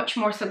are much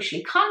more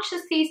socially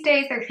conscious these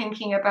days. They're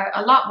thinking about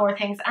a lot more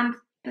things. And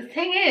the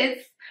thing is,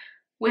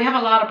 we have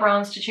a lot of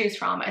brands to choose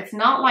from. It's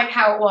not like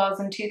how it was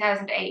in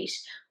 2008.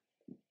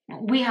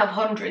 We have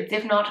hundreds,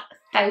 if not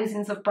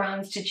thousands of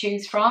brands to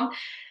choose from.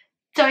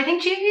 So I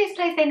think Juvia's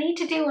Place, they need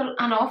to do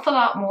an awful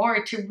lot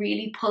more to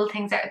really pull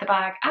things out of the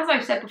bag. As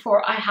I've said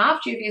before, I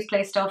have Juvia's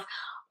Place stuff.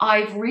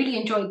 I've really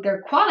enjoyed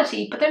their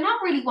quality, but they're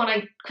not really what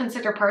I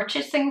consider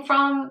purchasing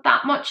from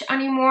that much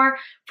anymore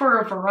for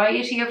a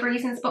variety of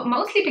reasons, but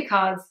mostly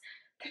because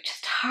they're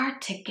just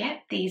hard to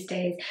get these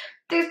days.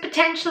 There's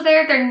potential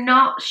there. They're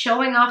not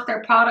showing off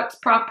their products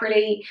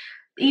properly.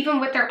 Even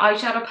with their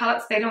eyeshadow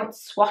palettes, they don't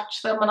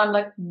swatch them, and I'm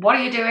like, what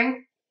are you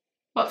doing?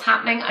 What's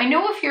happening? I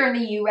know if you're in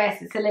the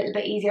US, it's a little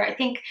bit easier. I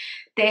think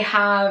they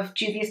have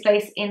Juvia's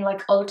Place in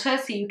like Ulta,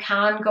 so you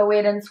can go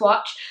in and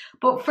swatch.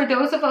 But for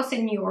those of us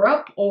in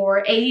Europe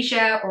or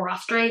Asia or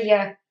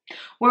Australia,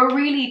 we're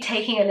really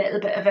taking a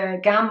little bit of a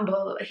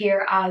gamble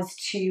here as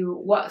to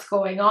what's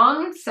going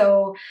on.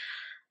 So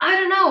I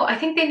don't know. I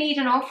think they need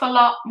an awful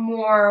lot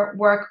more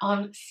work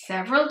on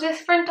several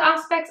different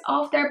aspects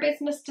of their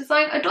business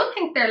design. I don't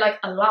think they're like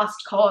a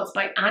lost cause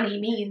by any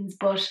means,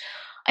 but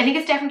I think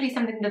it's definitely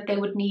something that they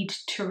would need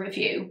to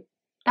review.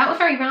 That was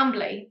very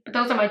rambly, but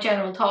those are my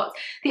general thoughts.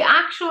 The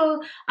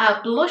actual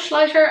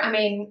Blushlighter, I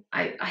mean,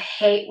 I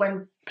hate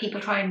when people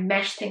try and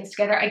mesh things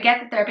together. I get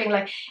that they're being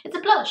like, it's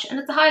a blush and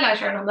it's a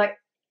highlighter, and I'm like,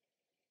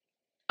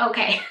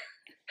 okay.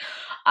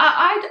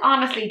 I'd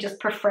honestly just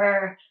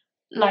prefer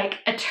like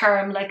a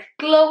term like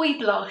glowy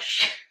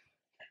blush.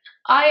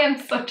 I am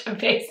such a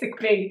basic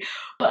bee,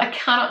 but I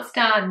cannot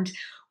stand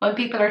when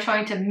people are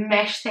trying to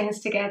mesh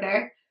things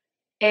together.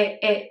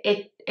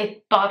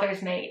 It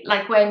bothers me.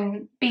 Like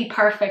when Be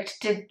Perfect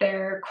did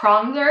their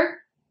bronzer,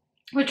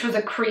 which was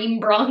a cream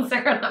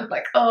bronzer, and I'm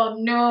like, oh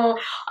no.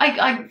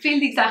 I feel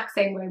the exact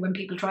same way when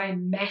people try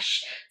and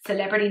mesh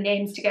celebrity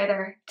names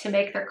together to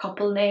make their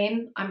couple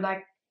name. I'm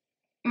like,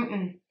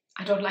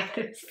 I don't like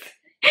this.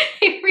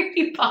 It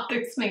really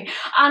bothers me.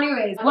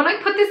 Anyways, when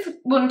I put this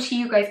one to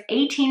you guys,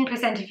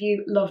 18% of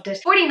you loved it,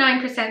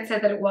 49%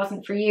 said that it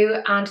wasn't for you,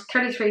 and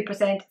 33%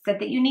 said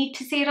that you need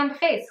to see it on the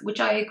face, which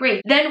I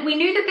agree. Then we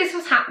knew that this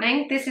was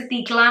happening. This is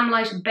the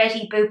Glamlite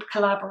Betty Boop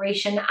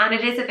collaboration, and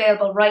it is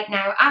available right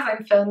now as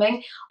I'm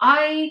filming.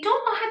 I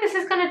don't know how this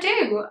is going to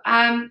do.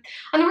 And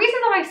the reason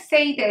that I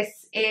say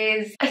this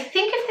is, I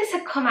think if this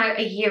had come out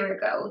a year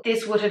ago,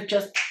 this would have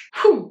just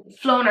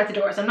flown out the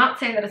doors. I'm not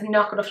saying that it's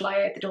not going to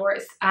fly out the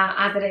doors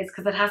as it is,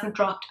 because it hasn't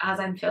dropped as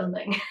I'm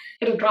filming.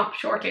 It'll drop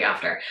shortly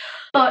after.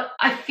 But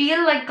I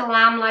feel like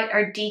Glamlite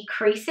are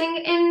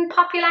decreasing in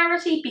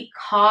popularity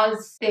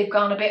because they've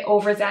gone a bit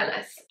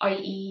overzealous,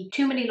 i.e.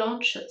 too many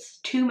launches,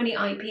 too many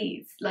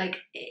IPs. Like,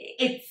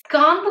 it's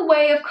gone the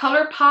way of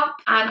Colourpop,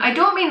 and I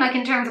don't mean like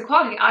in terms of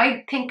quality.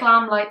 I think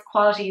Glamlite's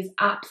quality is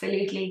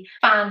absolutely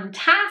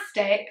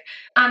fantastic,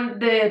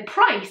 and the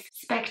price,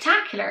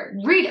 spectacular.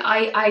 Really,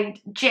 I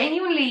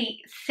genuinely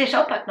sit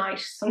up at night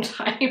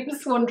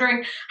sometimes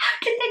wondering, how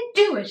did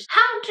they do it?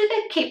 How do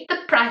they keep the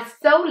price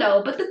so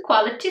low but the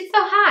quality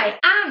so high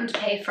and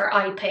pay for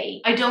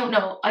IP? I don't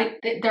know.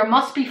 There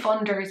must be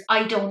funders.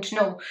 I don't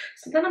know.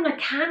 So then I'm like,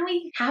 can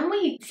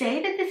we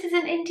say that this is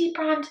an indie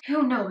brand?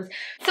 Who knows?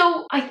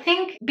 So I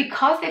think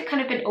because they've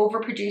kind of been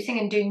overproducing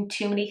and doing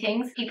too many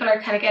things, people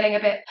are kind of getting a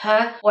bit,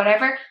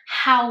 whatever.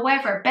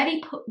 However,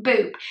 Betty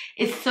Boop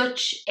is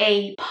such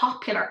a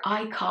popular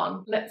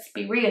icon, let's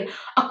be real,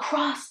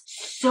 across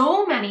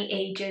so many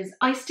ages.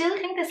 I still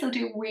think this will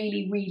do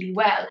really, really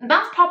well. And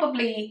that's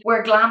probably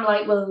where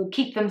Glamlite will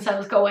keep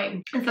themselves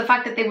going. It's the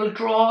fact that they will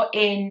draw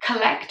in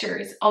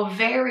collectors of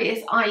various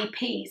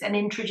IPs and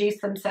introduce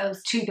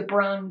themselves to the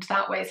brand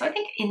that way. So I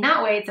think in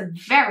that way, it's a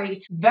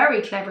very,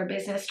 very clever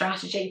business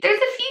strategy.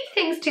 There's a few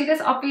things to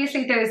this.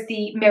 Obviously, there's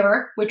the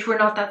mirror, which we're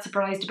not that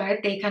surprised about.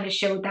 They kind of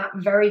showed that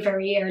very,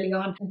 very early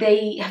on.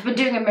 They have been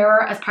doing a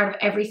mirror as part of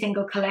every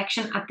single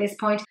collection at this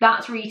point.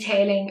 That's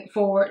retailing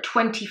for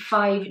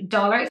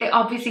 $25. They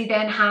obviously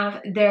then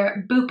have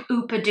their Boop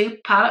Oopa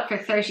Doop palette for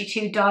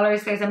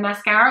 $32. There's a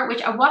mascara,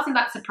 which I wasn't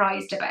that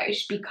surprised about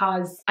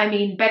because, I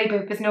mean, Betty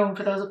Boop is known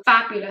for those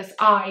fabulous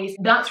eyes.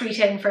 That's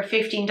retailing for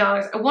 $15.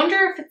 I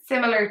wonder if it's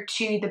similar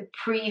to the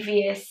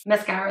previous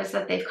mascaras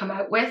that they've come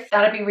out with.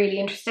 That'd be really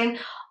interesting.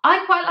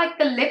 I quite like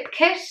the lip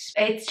kit.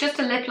 It's just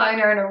a lip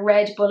liner and a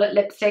red bullet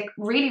lipstick.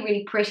 Really,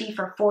 really pretty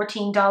for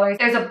 $14.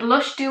 There's a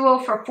blush duo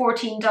for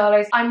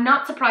 $14. I'm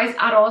not surprised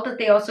at all that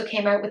they also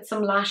came out with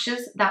some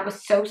lashes. That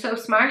was so, so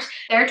smart.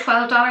 They're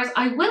 $12.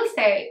 I will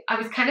say I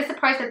was kind of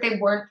surprised that they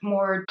weren't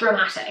more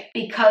dramatic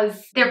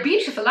because they're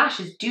beautiful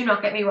lashes, do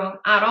not get me wrong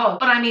at all.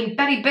 But I mean,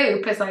 Betty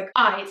Boop is like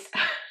eyes.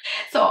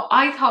 So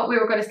I thought we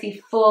were going to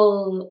see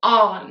full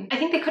on. I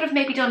think they could have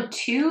maybe done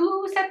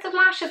 2 sets of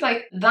lashes,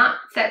 like that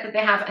set that they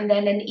have, and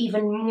then an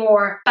even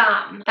more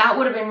bam. That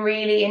would have been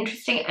really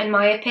interesting in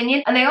my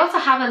opinion. And they also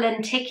have a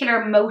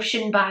lenticular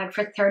motion bag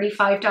for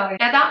 $35.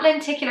 Now that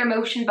lenticular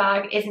motion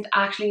bag isn't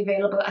actually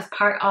available as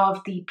part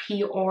of the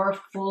PR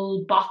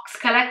full box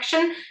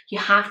collection. You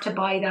have to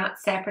buy that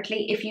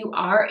separately if you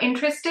are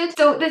interested.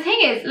 So the thing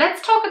is,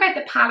 let's talk about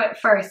the palette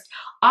first.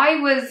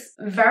 I was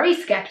very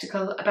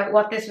skeptical about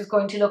what this was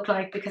going to look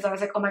like because I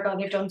was like, oh my god,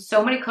 they've done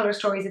so many colour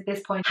stories at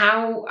this point.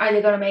 How are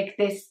they going to make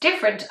this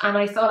different? And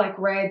I saw like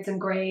reds and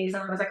greys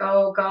and I was like,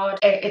 oh god,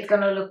 it's going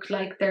to look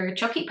like their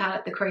Chucky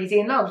palette, the Crazy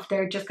in Love.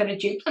 They're just going to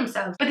dupe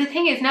themselves. But the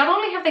thing is, not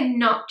only have they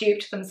not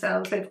duped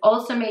themselves, they've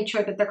also made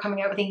sure that they're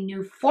coming out with a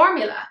new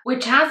formula,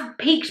 which has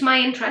piqued my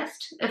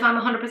interest. If I'm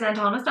 100%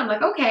 honest, I'm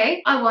like,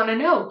 okay, I want to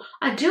know.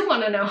 I do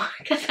want to know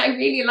because I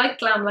really like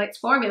Glamlite's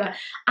formula,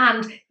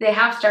 and they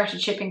have started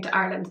shipping to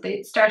Ireland.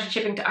 They started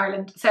shipping to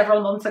Ireland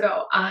several months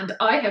ago and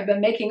I have been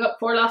making up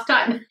for lost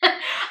time.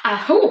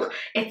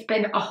 It's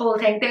been a whole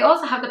thing. They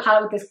also have the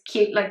palette with this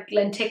cute like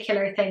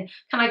lenticular thing.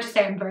 Can I just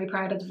say I'm very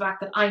proud of the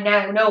fact that I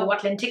now know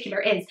what lenticular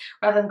is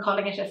rather than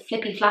calling it a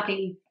flippy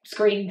flappy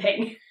screen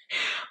thing.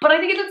 But I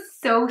think it looks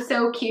so,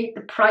 so cute.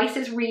 The price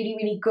is really,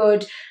 really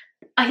good.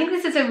 I think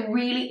this is a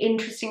really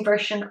interesting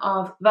version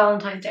of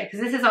Valentine's Day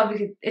because this is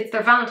obviously, it's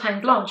their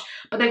Valentine's launch,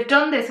 but they've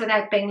done this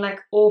without being like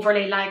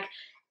overly like,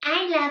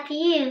 I love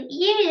you,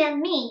 you love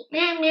me,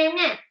 nah, nah,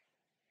 nah.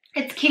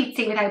 It's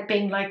cutesy without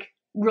being like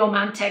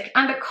romantic.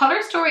 And the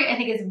colour story I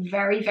think is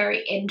very,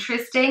 very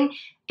interesting.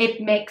 It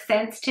makes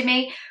sense to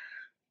me.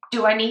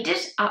 Do I need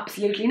it?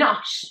 Absolutely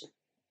not.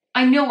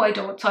 I know I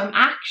don't, so I'm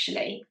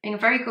actually being a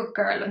very good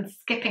girl and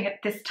skipping it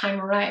this time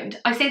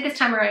around. I say this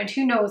time around,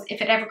 who knows if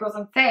it ever goes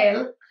on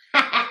sale.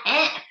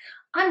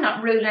 I'm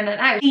not ruling it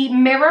out. The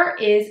mirror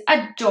is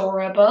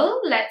adorable.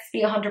 Let's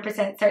be 100%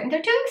 certain.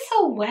 They're doing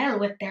so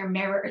well with their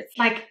mirrors.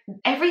 Like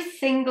every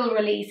single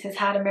release has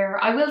had a mirror.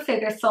 I will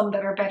say there's some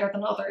that are better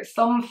than others.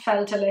 Some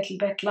felt a little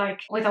bit like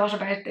we thought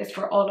about this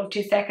for all of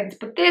 2 seconds,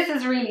 but this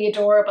is really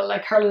adorable.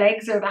 Like her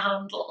legs are the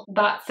handle.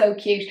 That's so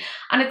cute.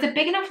 And it's a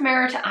big enough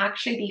mirror to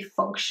actually be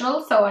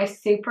functional, so I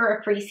super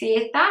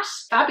appreciate that.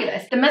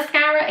 Fabulous. The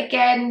mascara,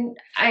 again,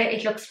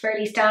 it looks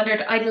fairly standard.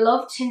 I'd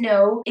love to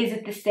know, is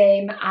it the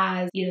same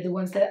as, you know, the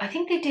ones that I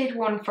think they did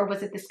one for,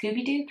 was it the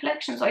Scooby-Doo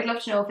collection? So I'd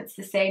love to know if it's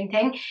the same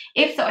thing.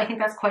 If so, I think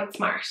that's quite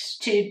smart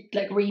to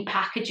like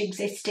repackage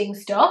existing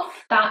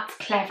stuff. That's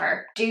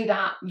clever. Do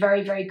that.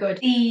 Very, very good.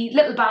 The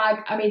little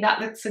bag, I mean, that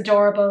looks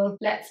adorable.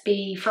 Let's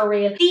be for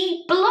real.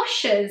 The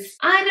blushes,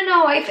 I don't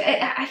know.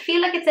 I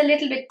feel like it's a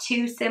little bit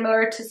too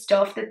similar to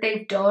stuff that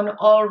they've done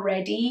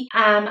already.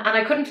 And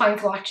I couldn't find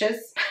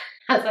swatches.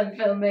 as I'm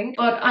filming,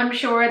 but I'm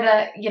sure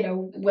that, you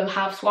know, we'll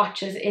have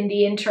swatches in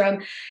the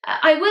interim.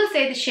 I will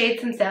say the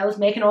shades themselves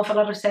make an awful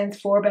lot of sense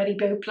for Betty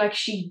Boop. Like,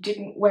 she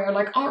didn't wear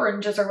like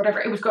oranges or whatever.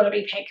 It was going to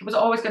be pink. It was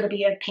always going to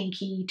be a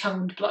pinky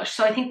toned blush.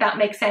 So I think that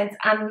makes sense.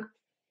 And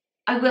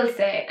I will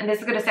say, and this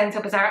is going to sound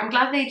so bizarre, I'm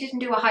glad they didn't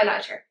do a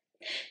highlighter.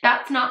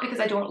 That's not because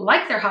I don't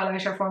like their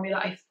highlighter formula.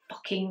 I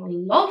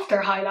fucking love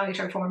their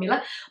highlighter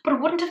formula, but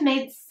it wouldn't have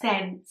made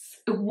sense.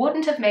 It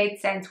wouldn't have made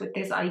sense with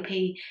this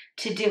IP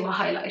to do a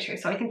highlighter.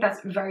 So I think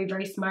that's very,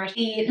 very smart.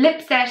 The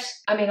lip set,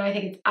 I mean, I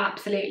think it's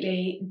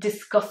absolutely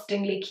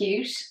disgustingly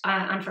cute.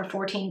 And for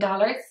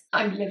 $14,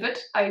 I'm livid.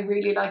 I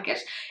really like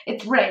it.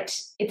 It's red.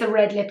 It's a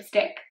red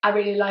lipstick. I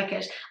really like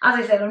it. As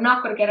I said, I'm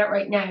not going to get it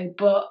right now,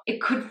 but it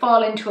could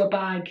fall into a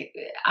bag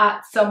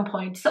at some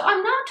point. So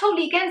I'm not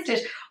totally against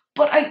it.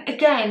 But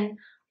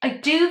I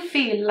do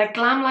feel like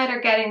Glamlite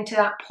are getting to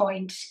that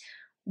point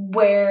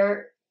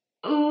where,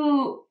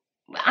 ooh,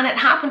 and it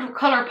happened with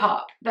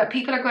Colourpop, that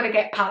people are going to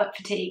get palette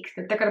fatigue,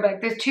 that they're going to be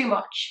like, there's too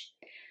much.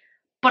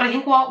 But I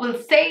think what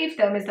will save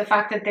them is the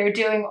fact that they're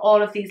doing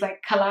all of these like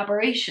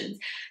collaborations.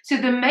 So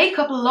the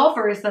makeup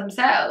lovers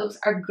themselves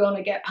are going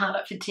to get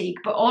palette fatigue,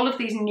 but all of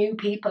these new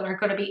people are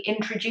going to be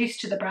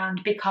introduced to the brand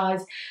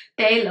because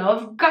they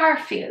love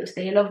Garfield,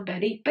 they love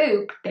Betty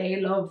Boop, they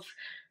love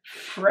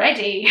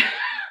Freddy.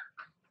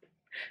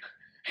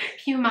 Can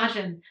you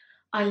imagine?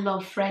 I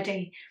love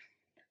Freddy.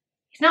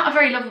 He's not a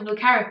very lovable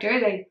character,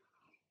 is he?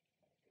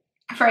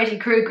 Freddy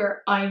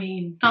Krueger, I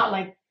mean. Not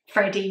like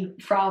Freddy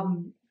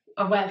from,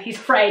 oh well, he's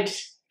Fred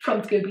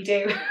from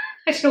Scooby-Doo.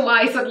 I don't know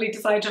why I suddenly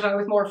decided I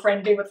was more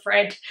friendly with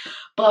Fred.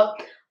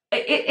 But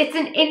it's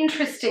an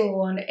interesting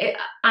one. And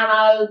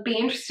I'll be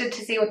interested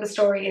to see what the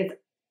story is,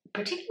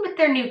 particularly with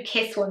their new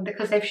Kiss one,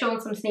 because they've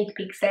shown some sneak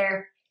peeks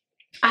there.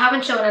 I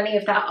haven't shown any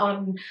of that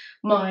on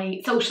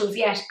my socials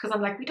yet because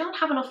I'm like, we don't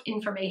have enough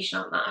information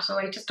on that, and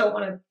I just don't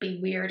want to be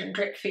weird and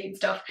drip feed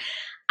stuff.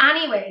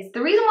 Anyways,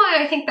 the reason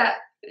why I think that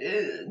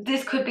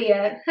this could be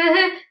a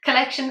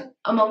collection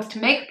amongst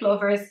makeup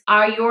lovers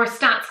are your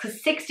stats,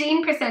 because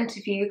 16%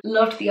 of you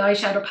loved the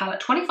eyeshadow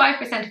palette,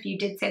 25% of you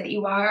did say that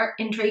you are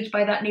intrigued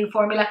by that new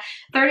formula,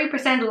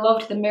 30%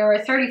 loved the mirror,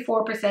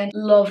 34%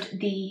 loved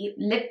the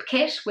lip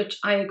kit, which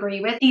I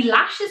agree with. The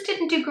lashes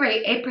didn't do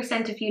great,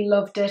 8% of you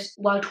loved it,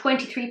 while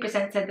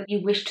 23% said that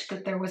you wished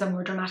that there was a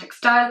more dramatic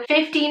style,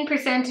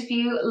 15% of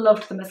you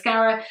loved the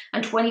mascara,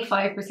 and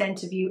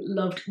 25% of you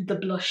loved the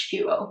blush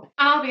duo.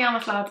 And I'll be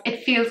honest lads,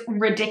 it feels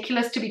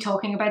ridiculous to be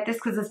talking about this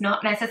because it's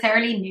not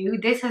necessarily new.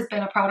 This has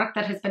been a product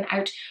that has been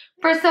out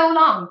for so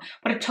long,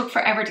 but it took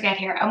forever to get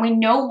here, and we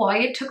know why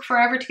it took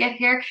forever to get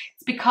here.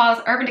 It's because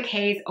Urban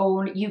Decay's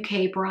own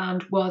UK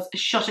brand was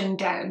shutting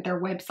down their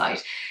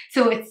website.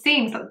 So it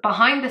seems that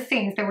behind the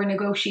scenes they were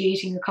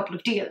negotiating a couple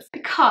of deals,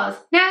 because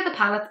now the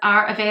palettes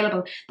are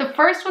available. The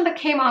first one that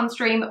came on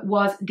stream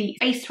was the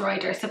Face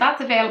Rider, so that's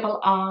available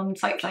on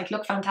sites like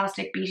Look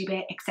Fantastic, Beauty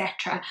Bay,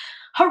 etc.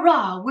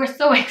 Hurrah, we're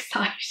so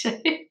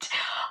excited.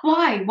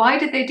 Why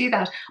did they do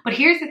that? But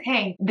here's the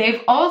thing,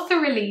 they've also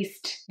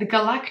released the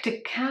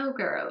Galactic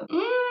Cowgirl,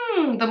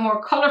 the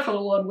more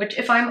colourful one, which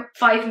if I'm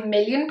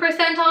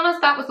 5,000,000%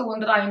 honest, that was the one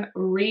that I'm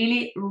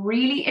really,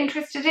 really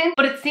interested in.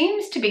 But it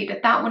seems to be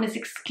that that one is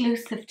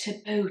exclusive to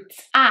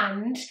Boots,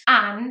 and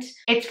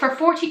it's for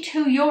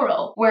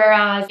 €42,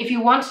 whereas if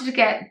you wanted to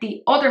get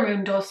the other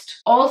Moondust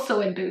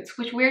also in Boots,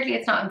 which weirdly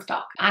it's not in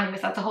stock,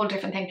 anyways, that's a whole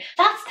different thing,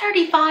 that's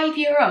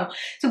 €35.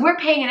 So we're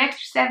paying an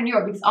extra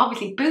 €7 because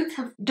obviously Boots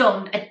have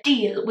done a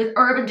deal with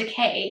Urban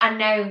Decay, and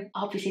now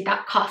obviously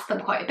that cost them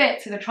quite a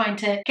bit, so they're trying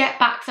to get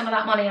back some of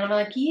that money, and I'm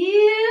like,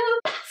 you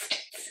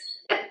bastards.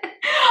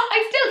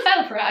 I still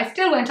fell for it. I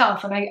still went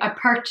off and I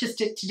purchased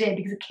it today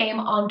because it came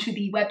onto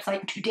the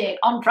website today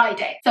on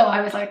Friday. So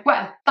I was like,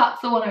 well,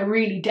 that's the one I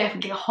really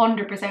definitely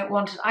 100%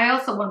 wanted. I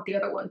also want the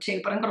other one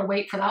too, but I'm going to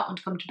wait for that one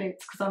to come to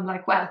Boots because I'm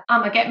like, well,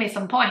 I'm going to get me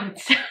some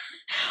points.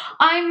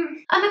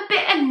 I'm a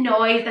bit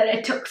annoyed that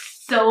it took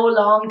so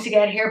long to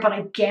get here, but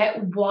I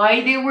get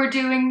why they were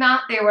doing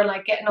that. They were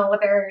like getting all of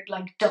their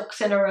like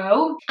ducks in a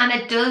row, and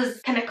it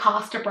does kind of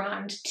cost a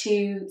brand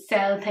to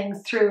sell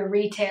things through a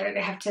retailer.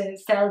 They have to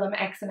sell them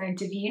X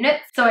amount of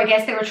units. So I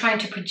guess they were trying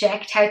to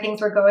project how things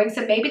were going.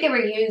 So maybe they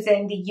were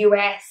using the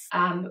US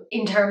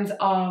in terms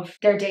of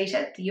their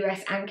data, the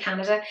US and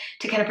Canada,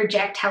 to kind of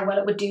project how well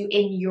it would do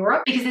in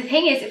Europe. Because the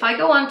thing is, if I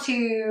go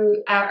onto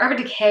Urban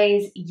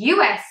Decay's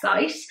US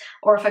site,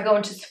 or if I go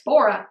into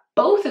Sephora,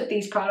 both of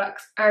these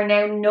products are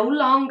now no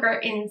longer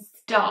in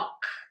stock.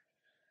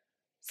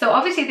 So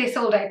obviously they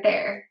sold out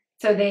there.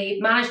 So they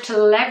managed to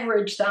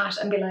leverage that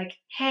and be like,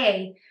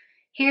 hey,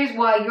 here's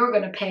why you're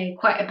going to pay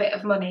quite a bit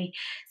of money.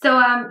 So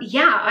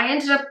yeah, I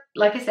ended up,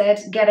 like I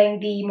said, getting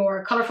the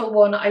more colourful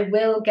one. I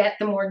will get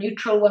the more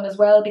neutral one as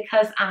well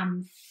because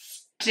I'm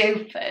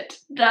stupid.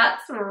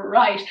 That's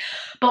right.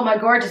 But my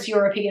gorgeous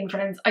European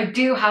friends, I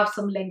do have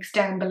some links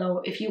down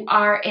below if you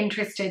are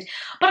interested.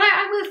 But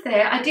I will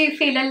say, I do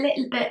feel a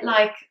little bit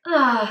like,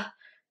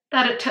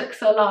 that it took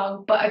so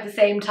long. But at the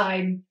same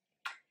time,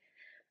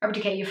 or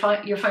Decay,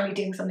 you're finally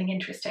doing something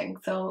interesting.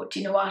 So do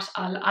you know what?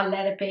 I'll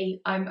let it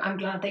be. I'm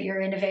glad that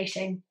you're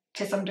innovating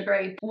to some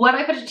degree. When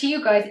I put it to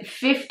you guys,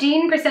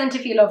 15%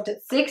 of you loved it,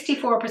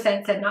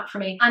 64% said not for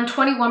me, and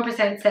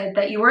 21% said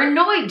that you were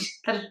annoyed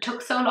that it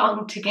took so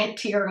long to get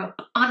to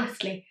Europe.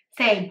 Honestly,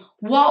 same.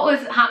 What was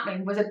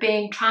happening? Was it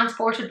being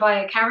transported by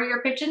a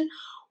carrier pigeon?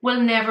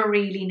 We'll never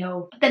really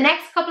know. The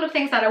next couple of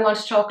things that I want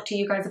to talk to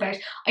you guys about,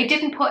 I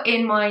didn't put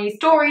in my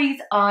stories,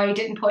 I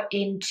didn't put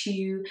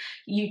into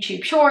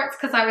YouTube shorts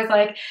because I was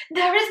like,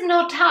 there is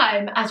no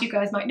time. As you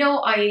guys might know,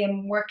 I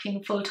am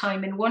working full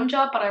time in one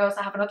job, but I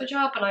also have another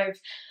job and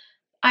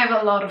I have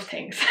a lot of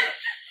things.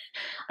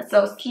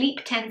 So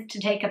sleep tends to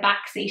take a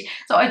backseat.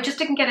 So I just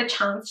didn't get a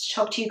chance to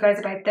talk to you guys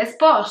about this,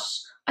 but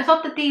I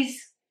thought that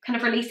these kind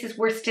of releases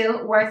were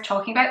still worth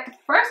talking about. The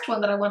first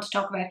one that I want to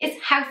talk about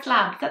is Haus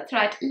Labs. That's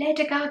right,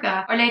 Lady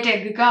Gaga, or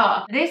Lady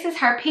Gaga. This is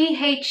her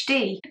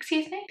PhD.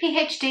 Excuse me?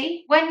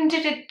 PhD? When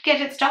did it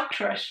get its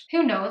doctorate?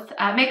 Who knows?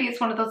 Maybe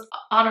it's one of those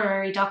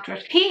honorary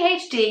doctorates.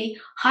 PhD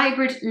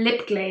hybrid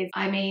lip glaze.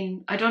 I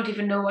mean, I don't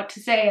even know what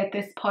to say at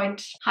this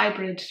point.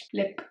 Hybrid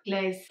lip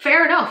glaze.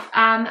 Fair enough.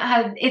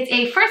 It's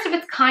a first of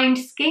its kind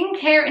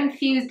skincare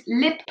infused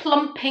lip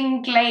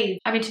plumping glaze.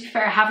 I mean, to be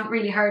fair, I haven't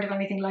really heard of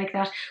anything like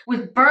that.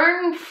 With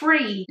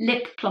burn-free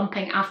lip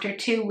plumping after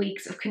 2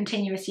 weeks of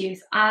continuous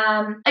use.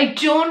 I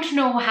don't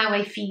know how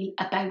I feel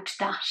about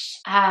that.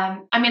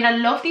 I mean, I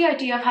love the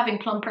idea of having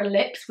plumper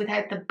lips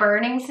without the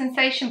burning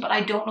sensation, but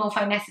I don't know if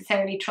I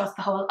necessarily trust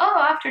the whole,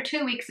 oh, after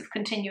 2 weeks of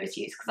continuous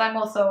use, because I'm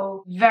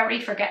also very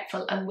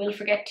forgetful and will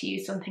forget to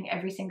use something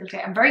every single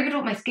day. I'm very good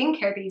with my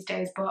skincare these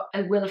days, but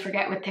I will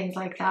forget with things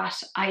like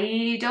that.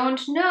 I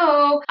don't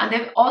know. And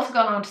they've also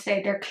gone on to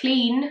say they're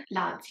clean,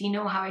 lads. You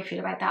know how I feel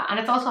about that. And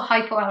it's also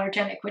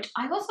hypoallergenic, which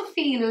I also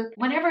feel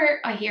whenever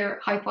I hear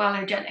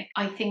hypoallergenic,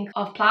 I think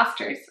of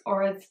plasters,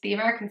 or as the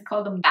Americans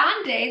call them,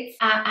 band-aids,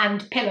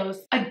 and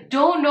pillows. I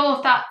don't know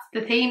if that's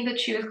the theme that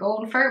she was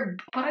going for,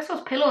 but I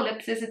suppose pillow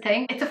lips is a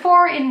thing. It's a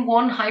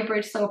 4-in-1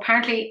 hybrid, so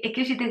apparently it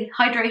gives you the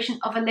hydration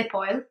of a lip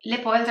oil.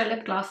 Lip oils are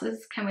lip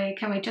glosses. Can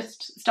we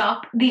just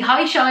stop? The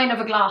high shine of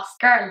a gloss.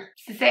 Girl,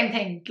 it's the same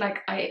thing. Like,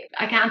 I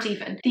can't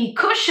even. The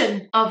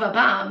cushion of a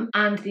balm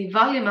and the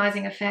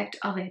volumizing effect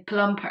of a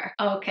plumper.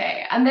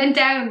 Okay, and then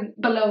down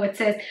below it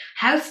says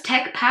Haus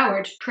Tech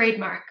Powered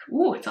trademark.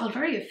 Ooh, it's all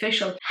very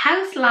official.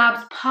 Haus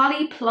Labs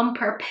Poly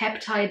Plumper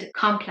Peptide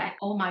Complex.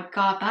 Oh my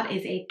god, that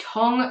is a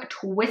tongue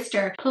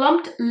twister.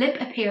 Plumped lip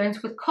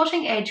appearance with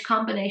cutting edge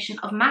combination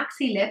of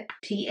Maxi Lip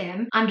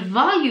TM and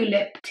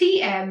Volulip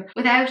TM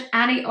without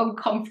any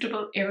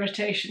uncomfortable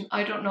irritation.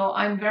 I don't know,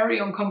 I'm very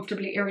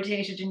uncomfortably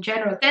irritated in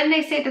general. Then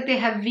they say that they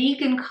have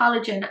vegan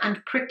collagen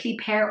and prickly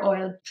pear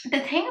oil. The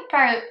thing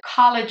about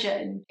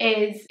collagen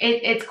is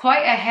it's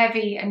quite a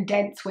heavy and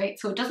dense weight,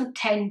 so it doesn't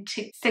tend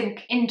to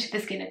sink into the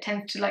skin. It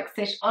tends to like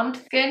sit on the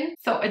skin.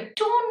 So I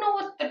don't know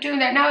what they're doing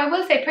there. Now I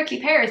will say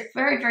prickly pear is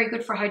very, very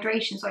good for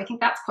hydration, so I think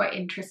that's quite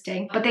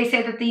interesting. But they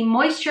say that the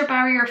moisture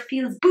barrier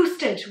feels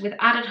boosted with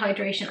added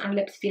hydration and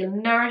lips feel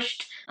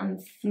nourished and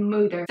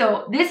smoother.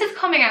 So this is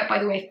coming out, by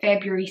the way,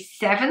 February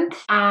 7th,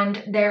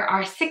 and there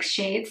are 6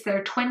 shades.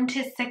 They're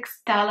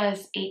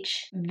 $26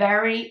 each.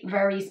 Very,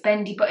 very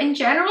spendy. But in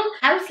general,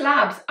 Haus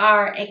Labs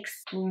are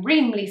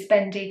extremely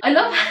spendy. I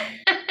love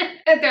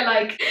they're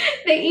like,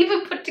 they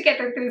even put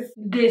together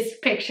this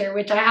picture,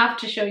 which I have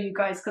to show you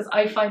guys because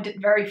I find it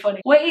very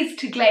funny. Ways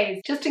to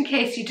glaze, just in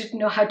case you didn't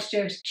know how to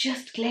do it.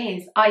 Just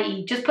glaze,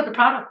 i.e. just put the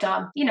product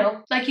on, you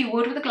know, like you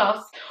would with a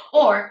gloss.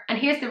 Or, and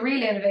here's the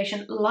real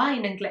innovation,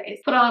 line and glaze.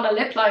 Put on a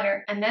lip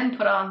liner and then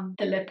put on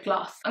the lip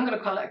gloss. I'm going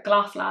to call it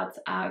gloss, lads,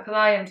 because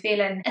I am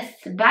feeling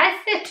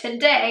spicy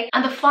today.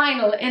 And the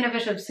final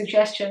innovative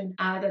suggestion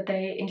that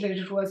they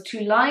included was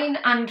to line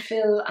and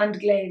fill and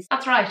glaze.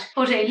 That's right.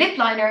 Put a lip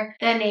liner,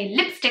 then a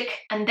lipstick,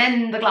 and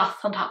then the gloss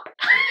on top.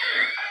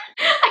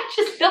 I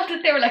just love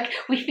that they were like,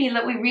 we feel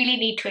that we really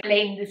need to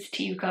explain this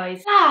to you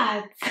guys.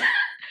 Lads,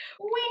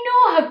 we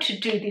know how to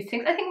do these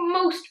things. I think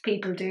most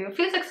people do. It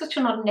feels like such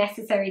an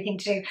unnecessary thing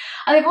to do.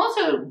 And they've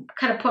also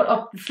kind of put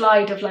up the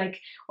slide of like,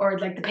 or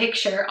like the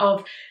picture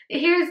of,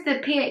 here's the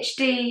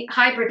PhD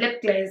hybrid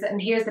lip glaze and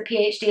here's the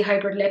PhD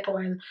hybrid lip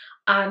oil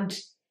and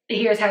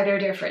here's how they're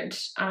different.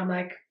 And I'm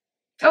like,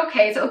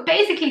 okay, so it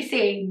basically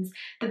seems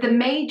that the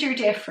major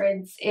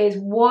difference is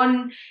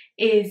one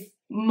is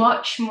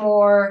much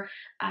more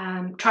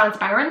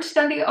transparent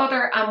than the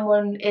other and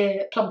one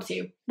plumps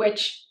you,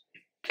 which,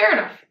 fair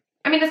enough.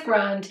 I mean, it's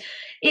grand.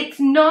 It's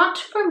not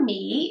for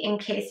me, in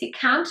case you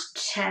can't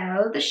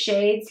tell. The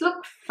shades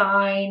look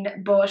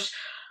fine, but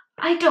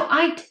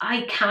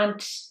I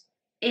can't,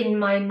 in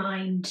my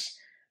mind,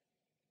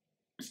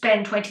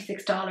 spend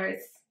 $26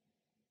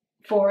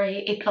 for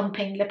a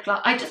plumping lip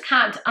gloss. I just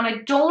can't, and I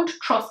don't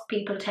trust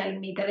people telling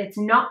me that it's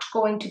not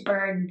going to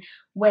burn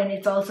when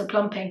it's also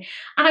plumping.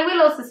 And I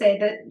will also say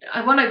that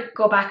I want to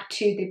go back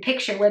to the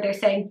picture where they're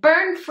saying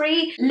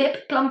burn-free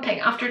lip plumping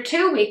after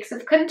 2 weeks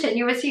of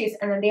continuous use,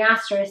 and then the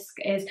asterisk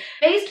is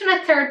based on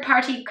a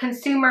third-party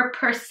consumer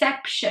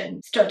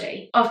perception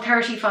study of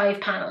 35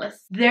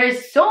 panelists.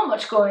 There's so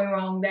much going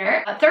wrong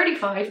there. At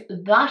 35,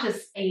 that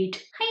is a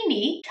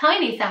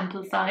tiny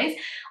sample size.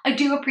 I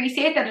do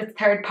appreciate that it's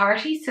third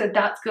party, so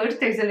that's good.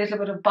 There's a little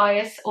bit of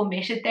bias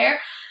omitted there.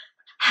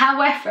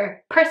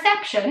 However,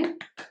 perception,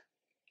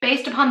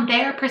 based upon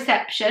their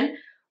perception,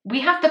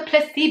 we have the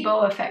placebo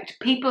effect.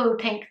 People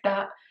think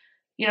that,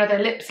 you know,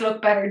 their lips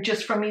look better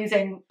just from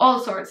using all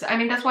sorts. I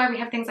mean, that's why we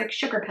have things like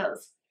sugar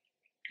pills.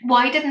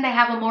 Why didn't they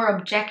have a more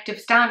objective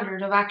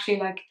standard of actually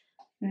like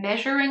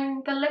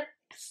measuring the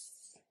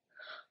lips?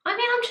 I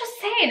mean, I'm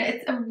just saying,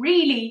 it's a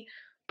really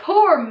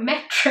poor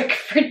metric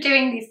for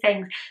doing these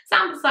things.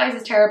 Sample size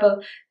is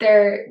terrible.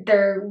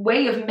 Their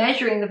way of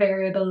measuring the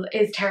variable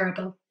is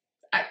terrible.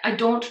 I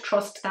don't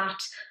trust that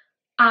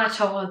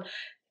at all.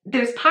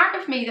 There's part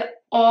of me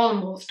that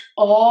almost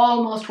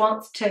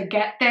wants to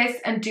get this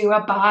and do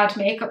a bad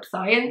makeup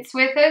science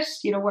with it,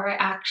 you know, where I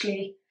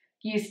actually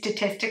use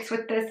statistics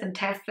with this and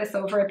test this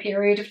over a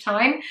period of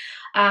time.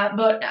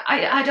 But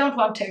I don't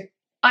want to.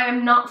 I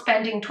am not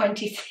spending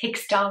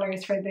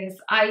 $26 for this.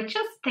 I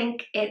just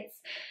think it's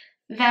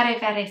very,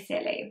 very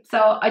silly.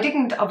 So I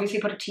didn't obviously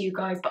put it to you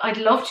guys, but I'd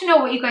love to know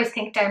what you guys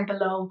think down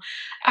below.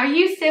 Are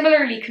you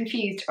similarly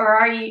confused,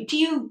 or do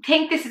you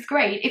think this is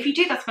great? If you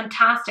do, that's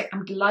fantastic.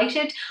 I'm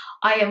delighted.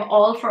 I am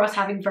all for us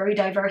having very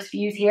diverse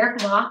views here.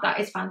 Mwah, that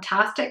is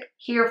fantastic.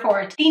 Here for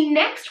it. The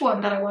next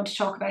one that I want to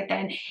talk about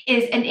then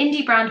is an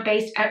indie brand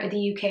based out of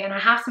the UK, and I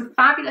have some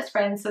fabulous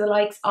friends, so the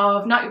likes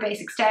of Not Your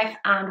Basic Steph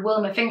and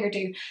Wilma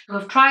Fingerdo, who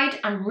have tried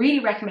and really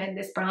recommend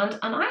this brand,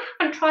 and I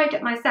haven't tried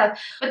it myself.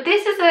 But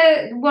this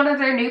is one of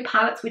their new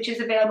palettes, which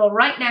is available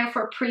right now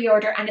for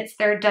pre-order, and it's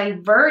their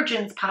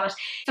Divergence palette.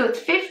 So it's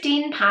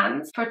 15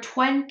 pans for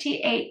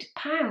 £28.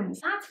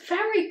 That's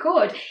very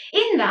good.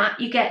 In that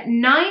you get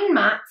 9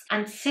 mattes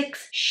and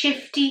 6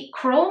 shifty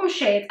chrome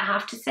shades, I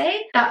have to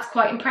say. That's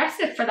quite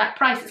impressive for that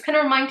price. It's kind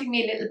of reminding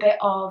me a little bit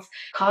of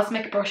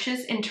Cosmic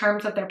brushes in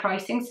terms of their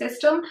pricing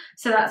system,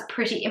 so that's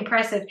pretty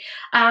impressive.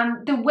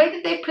 The way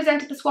that they've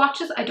presented the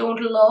swatches, I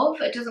don't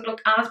love. It doesn't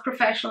look as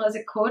professional as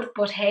it could,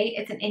 but hey,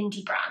 it's an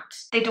indie brand.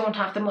 They don't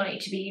have the money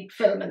to be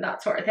filming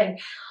that sort of thing.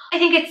 I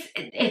think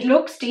it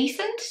looks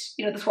decent.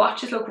 You know, the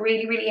swatches look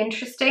really, really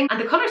interesting, and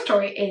the colour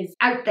story is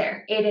out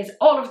there. It is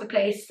all over the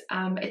place.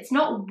 It's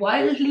not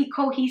wildly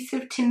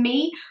cohesive to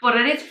me, but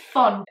it is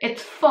fun.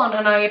 It's fun,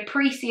 and I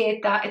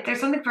appreciate that.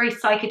 There's something very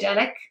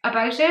psychedelic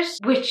about it,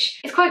 which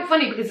is quite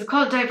funny because it's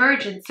called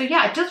Divergence. So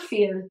yeah, it does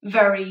feel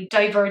very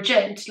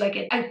divergent. Like,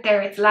 it's out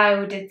there, it's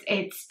loud,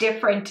 it's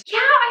different. Yeah,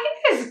 I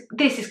think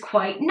this is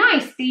quite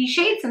nice. The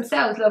shades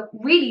themselves look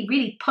really,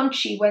 really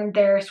punchy when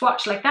they're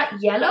swatched. Like, that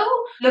yellow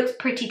looks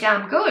pretty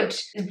damn good.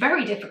 It's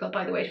very difficult,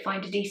 by the way, to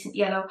find a decent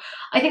yellow.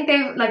 I think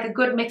they've like a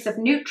good mix of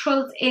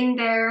neutrals in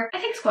there. I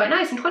think it's quite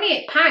nice, and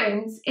 £28,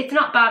 it's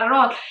not bad at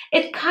all.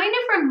 It kind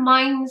of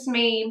reminds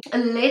me a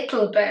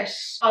little bit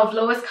of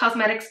Lois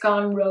Cosmetics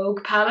Gone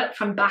Rogue palette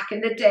from back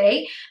in the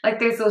day. Like,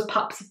 there's those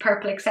pops of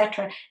purple,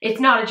 etc. It's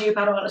not a dupe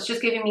at all. It's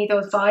just giving me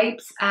those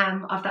vibes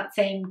of that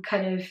same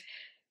kind of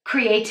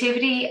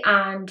creativity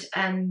and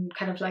kind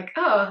of like,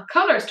 oh,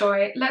 color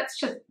story, let's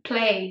just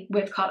play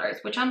with colors,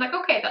 which I'm like,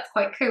 okay, that's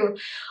quite cool.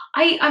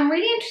 I'm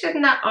really interested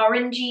in that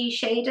orangey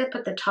shade up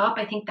at the top.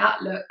 I think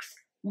that looks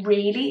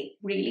really,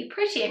 really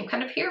pretty. I'm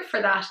kind of here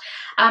for that.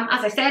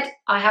 As I said,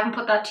 I haven't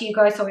put that to you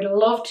guys, so I'd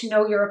love to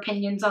know your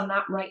opinions on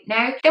that right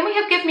now. Then we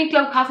have Give Me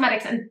Glow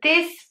Cosmetics, and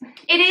this,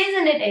 it is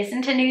and it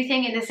isn't a new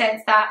thing in the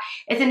sense that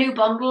it's a new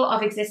bundle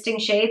of existing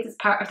shades as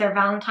part of their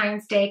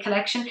Valentine's Day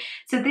collection.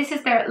 So this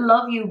is their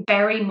Love You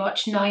Very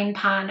Much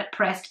 9-pan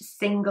pressed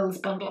singles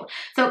bundle.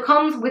 So it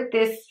comes with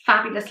this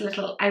fabulous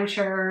little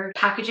outer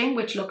packaging,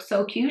 which looks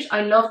so cute.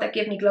 I love that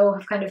Give Me Glow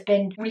have kind of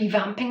been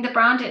revamping the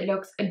brand. It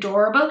looks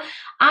adorable.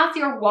 As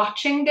you're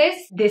watching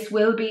this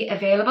will be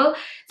available.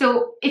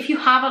 So if you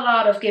have a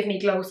lot of Give Me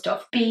Glow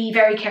stuff, be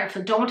very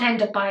careful. Don't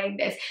end up buying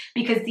this,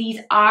 because these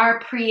are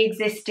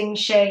pre-existing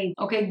shades.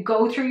 Okay,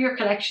 go through your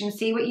collection,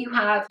 see what you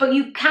have, but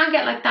you can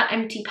get like that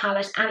empty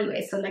palette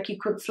anyway, so like you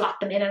could slot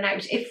them in and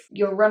out. If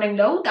you're running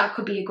low, that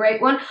could be a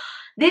great one.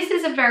 This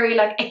is a very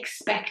like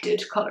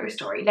expected color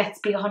story. Let's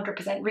be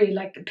 100% really,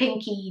 like the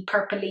pinky,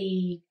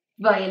 purpley,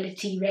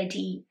 violety,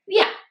 reddy.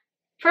 Yeah,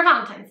 for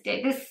Valentine's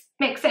Day. This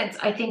makes sense.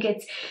 I think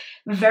it's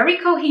very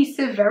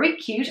cohesive, very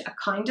cute. I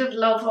kind of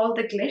love all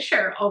the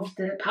glitter of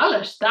the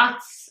palette.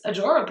 That's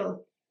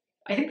adorable.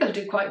 I think they'll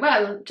do quite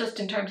well just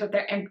in terms of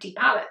their empty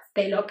palettes.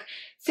 They look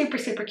super,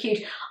 super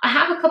cute. I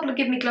have a couple of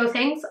Give Me Glow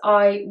things.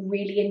 I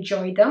really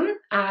enjoy them.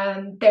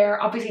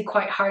 They're obviously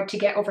quite hard to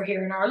get over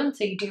here in Ireland,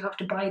 so you do have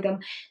to buy them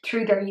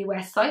through their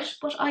US site,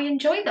 but I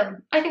enjoy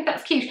them. I think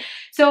that's cute.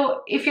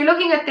 So if you're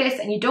looking at this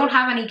and you don't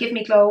have any Give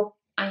Me Glow,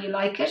 and you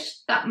like it,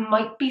 that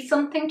might be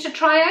something to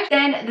try out.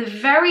 Then the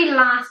very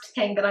last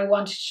thing that I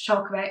wanted to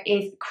talk about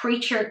is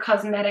Creature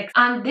Cosmetics,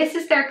 and this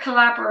is their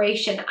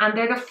collaboration, and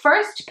they're the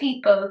first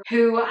people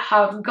who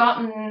have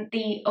gotten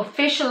the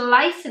official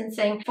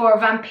licensing for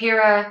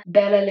Vampira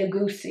Béla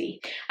Lugosi.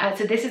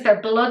 So this is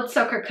their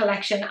Bloodsucker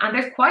collection, and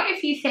there's quite a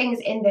few things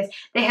in this.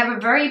 They have a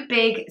very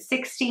big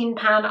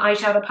 16-pan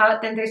eyeshadow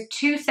palette, then there's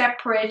two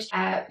separate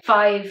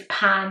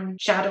 5-pan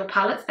shadow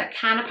palettes that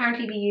can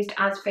apparently be used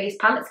as face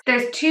palettes.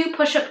 There's two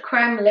push-up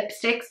creme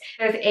lipsticks,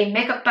 there's a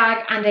makeup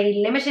bag and a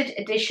limited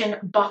edition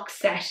box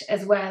set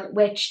as well,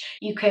 which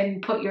you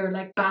can put your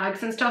like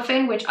bags and stuff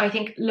in, which I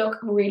think look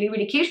really,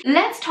 really cute.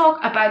 Let's talk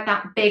about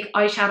that big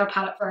eyeshadow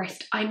palette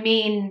first. I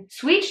mean,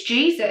 sweet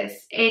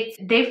Jesus,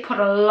 they've put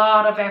a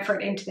lot of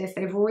effort into this.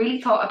 They've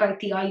really thought about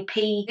the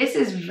IP. This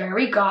is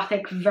very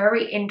gothic,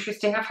 very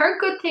interesting. I've heard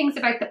good things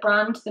about the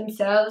brand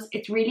themselves.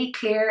 It's really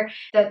clear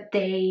that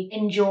they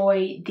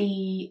enjoy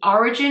the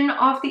origin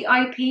of the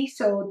IP,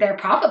 so they're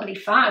probably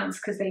fans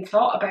because they've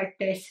thought about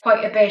this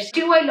quite a bit.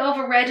 Do I love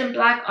a red and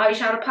black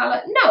eyeshadow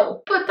palette?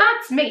 No, but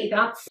that's me.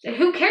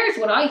 Who cares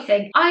what I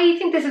think? I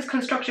think this is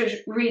constructed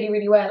really,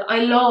 really well. I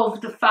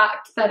love the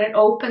fact that it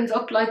opens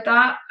up like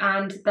that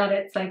and that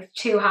it's like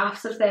two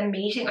halves of them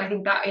meeting. I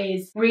think that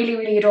is really,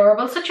 really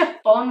adorable. Such a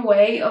fun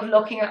way of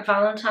looking at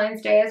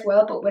Valentine's Day as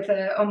well, but with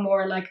a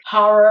more like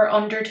horror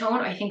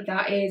undertone. I think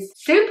that is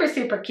super,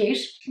 super cute.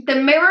 The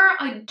mirror,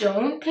 I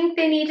don't think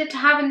they needed to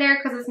have in there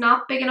because it's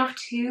not big enough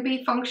to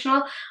be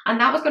functional, and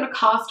that was going to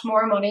cost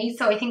more money,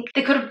 so I think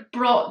they could have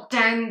brought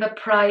down the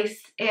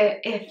price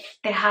if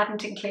they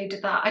hadn't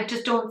included that. I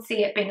just don't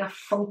see it being a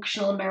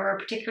functional mirror,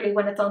 particularly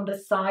when it's on the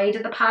side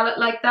of the palette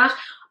like that.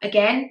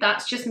 Again,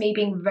 that's just me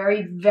being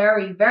very,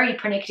 very, very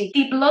pernickety.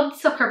 The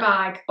Bloodsucker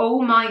bag,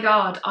 oh my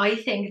god, I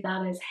think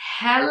that is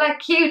hella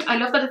cute. I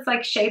love that it's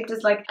like shaped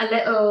as like a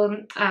little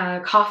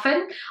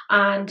coffin,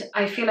 and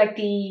I feel like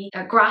the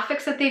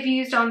graphics that they've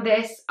used on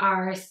this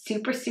are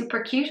super,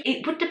 super cute.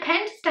 It would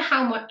depend as to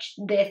how much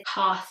this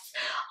costs.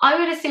 I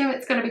would assume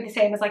it's going to be the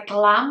same as like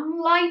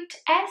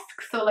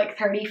Glamlite-esque, so like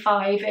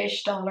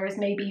 $35-ish,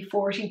 maybe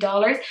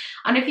 $40.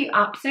 And if you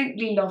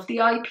absolutely love the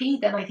IP,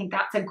 then I think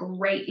that's a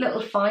great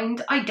little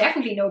find. I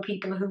definitely know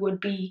people who would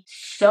be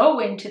so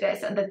into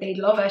this and that they'd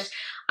love it,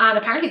 and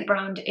apparently the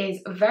brand is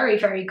very,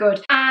 very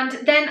good. And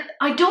then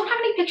I don't have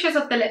any pictures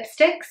of the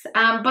lipsticks,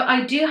 but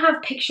I do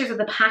have pictures of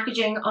the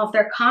packaging of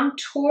their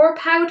contour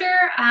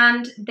powder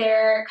and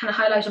their kind of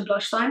highlight and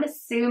blush, so I'm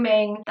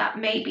assuming that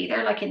maybe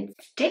they're like in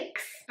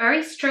sticks.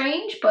 Very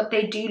strange, but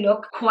they do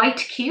look quite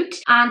cute.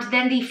 And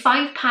then the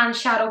 5-pan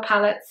shadow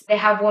palettes, they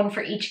have one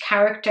for each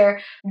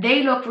character.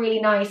 They look really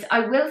nice.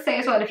 I will say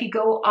as well, if you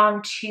go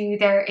onto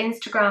their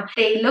Instagram,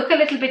 they look a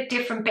little bit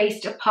different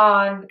based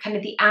upon kind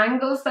of the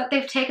angles that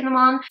they've taken them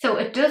on. So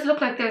it does look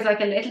like there's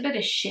like a little bit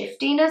of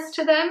shiftiness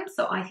to them.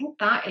 So I think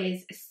that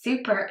is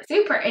super,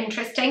 super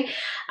interesting.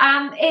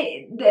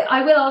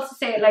 I will also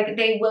say like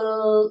they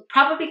will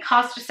probably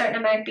cost a certain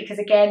amount because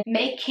again,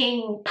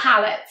 making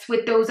palettes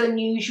with those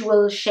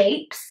unusual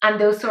shapes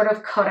and those sort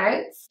of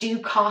cutouts do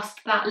cost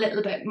that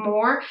little bit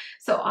more.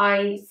 So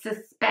I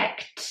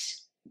suspect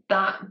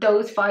that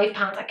those 5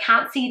 pounds, I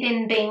can't see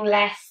them being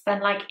less than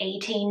like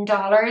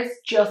 $18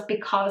 just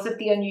because of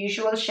the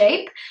unusual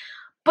shape.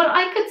 But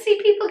I could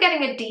see people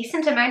getting a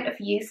decent amount of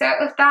use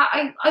out of that.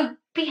 I'd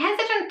be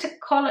hesitant to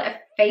call it a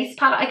face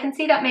palette. I can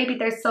see that maybe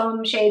there's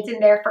some shades in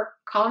there for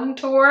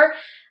contour,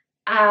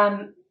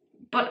 and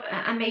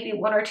maybe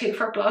 1 or 2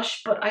 for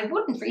blush, but I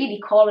wouldn't really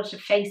call it a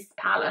face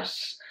palette.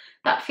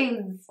 That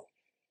feels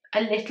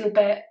a little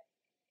bit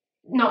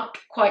not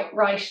quite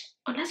right,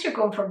 unless you're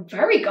going for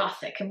very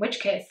gothic, in which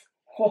case,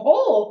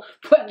 oh,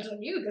 well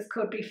done you, this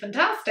could be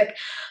fantastic.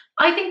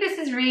 I think this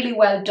is really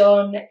well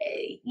done.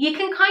 You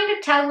can kind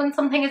of tell when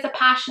something is a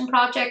passion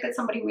project, that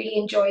somebody really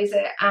enjoys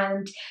it,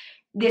 and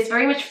this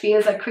very much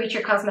feels like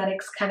Creature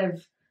Cosmetics kind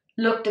of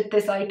looked at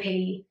this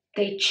IP,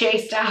 they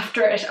chased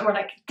after it and were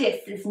like,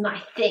 this is my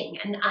thing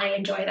and I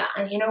enjoy that.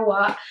 And you know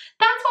what?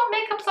 That's what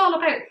makeup's all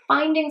about,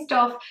 finding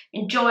stuff,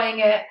 enjoying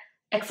it,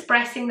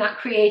 expressing that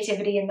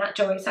creativity and that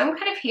joy. So I'm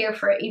kind of here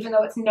for it, even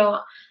though it's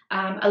not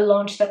a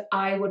launch that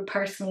I would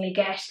personally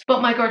get.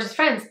 But my gorgeous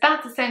friends,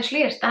 that's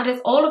essentially it. That is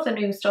all of the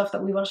new stuff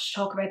that we wanted to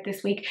talk about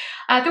this week.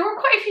 There were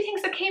quite a few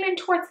things that came in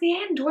towards the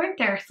end, weren't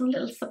there? Some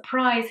little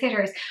surprise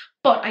hitters.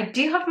 But I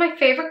do have my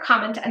favourite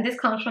comment, and this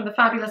comes from the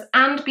fabulous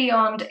and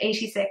beyond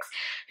 86,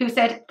 who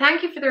said,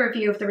 thank you for the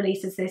review of the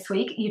releases this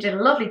week. You did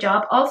a lovely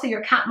job. Also, your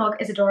cat mug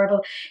is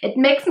adorable. It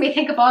makes me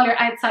think of all your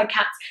outside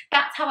cats.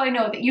 That's how I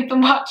know that you've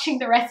been watching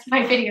the rest of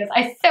my videos.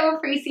 I so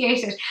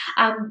appreciate it,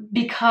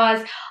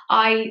 because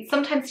I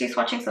sometimes do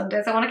Swatching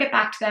Sundays. I want to get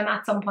back to them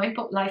at some point,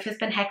 but life has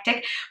been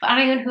hectic. But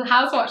anyone who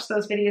has watched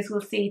those videos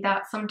will see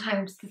that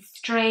sometimes the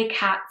stray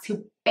cats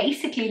who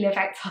basically live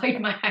outside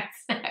my house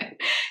now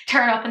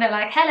turn up and they're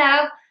like,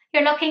 hello,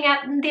 you're looking at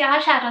the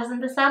eyeshadows in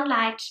the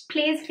sunlight,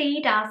 please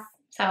feed us.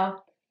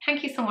 So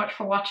thank you so much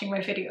for watching my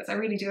videos. I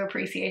really do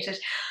appreciate it.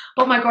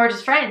 But my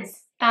gorgeous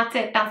friends, that's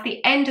it. That's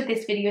the end of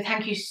this video.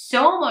 Thank you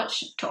so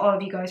much to all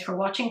of you guys for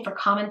watching, for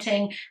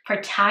commenting,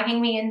 for tagging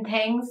me in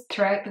things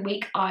throughout the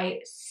week. I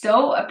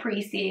so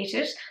appreciate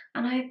it,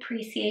 and I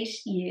appreciate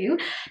you.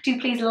 Do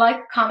please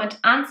like, comment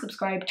and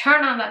subscribe.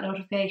 Turn on that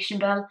notification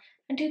bell,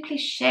 and do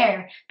please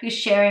share, because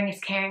sharing is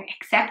caring,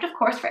 except of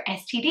course for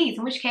STDs,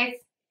 in which case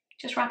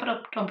just wrap it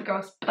up, don't be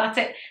gross. But that's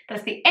it.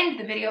 That's the end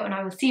of the video, and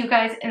I will see you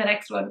guys in the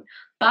next one.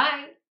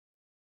 Bye.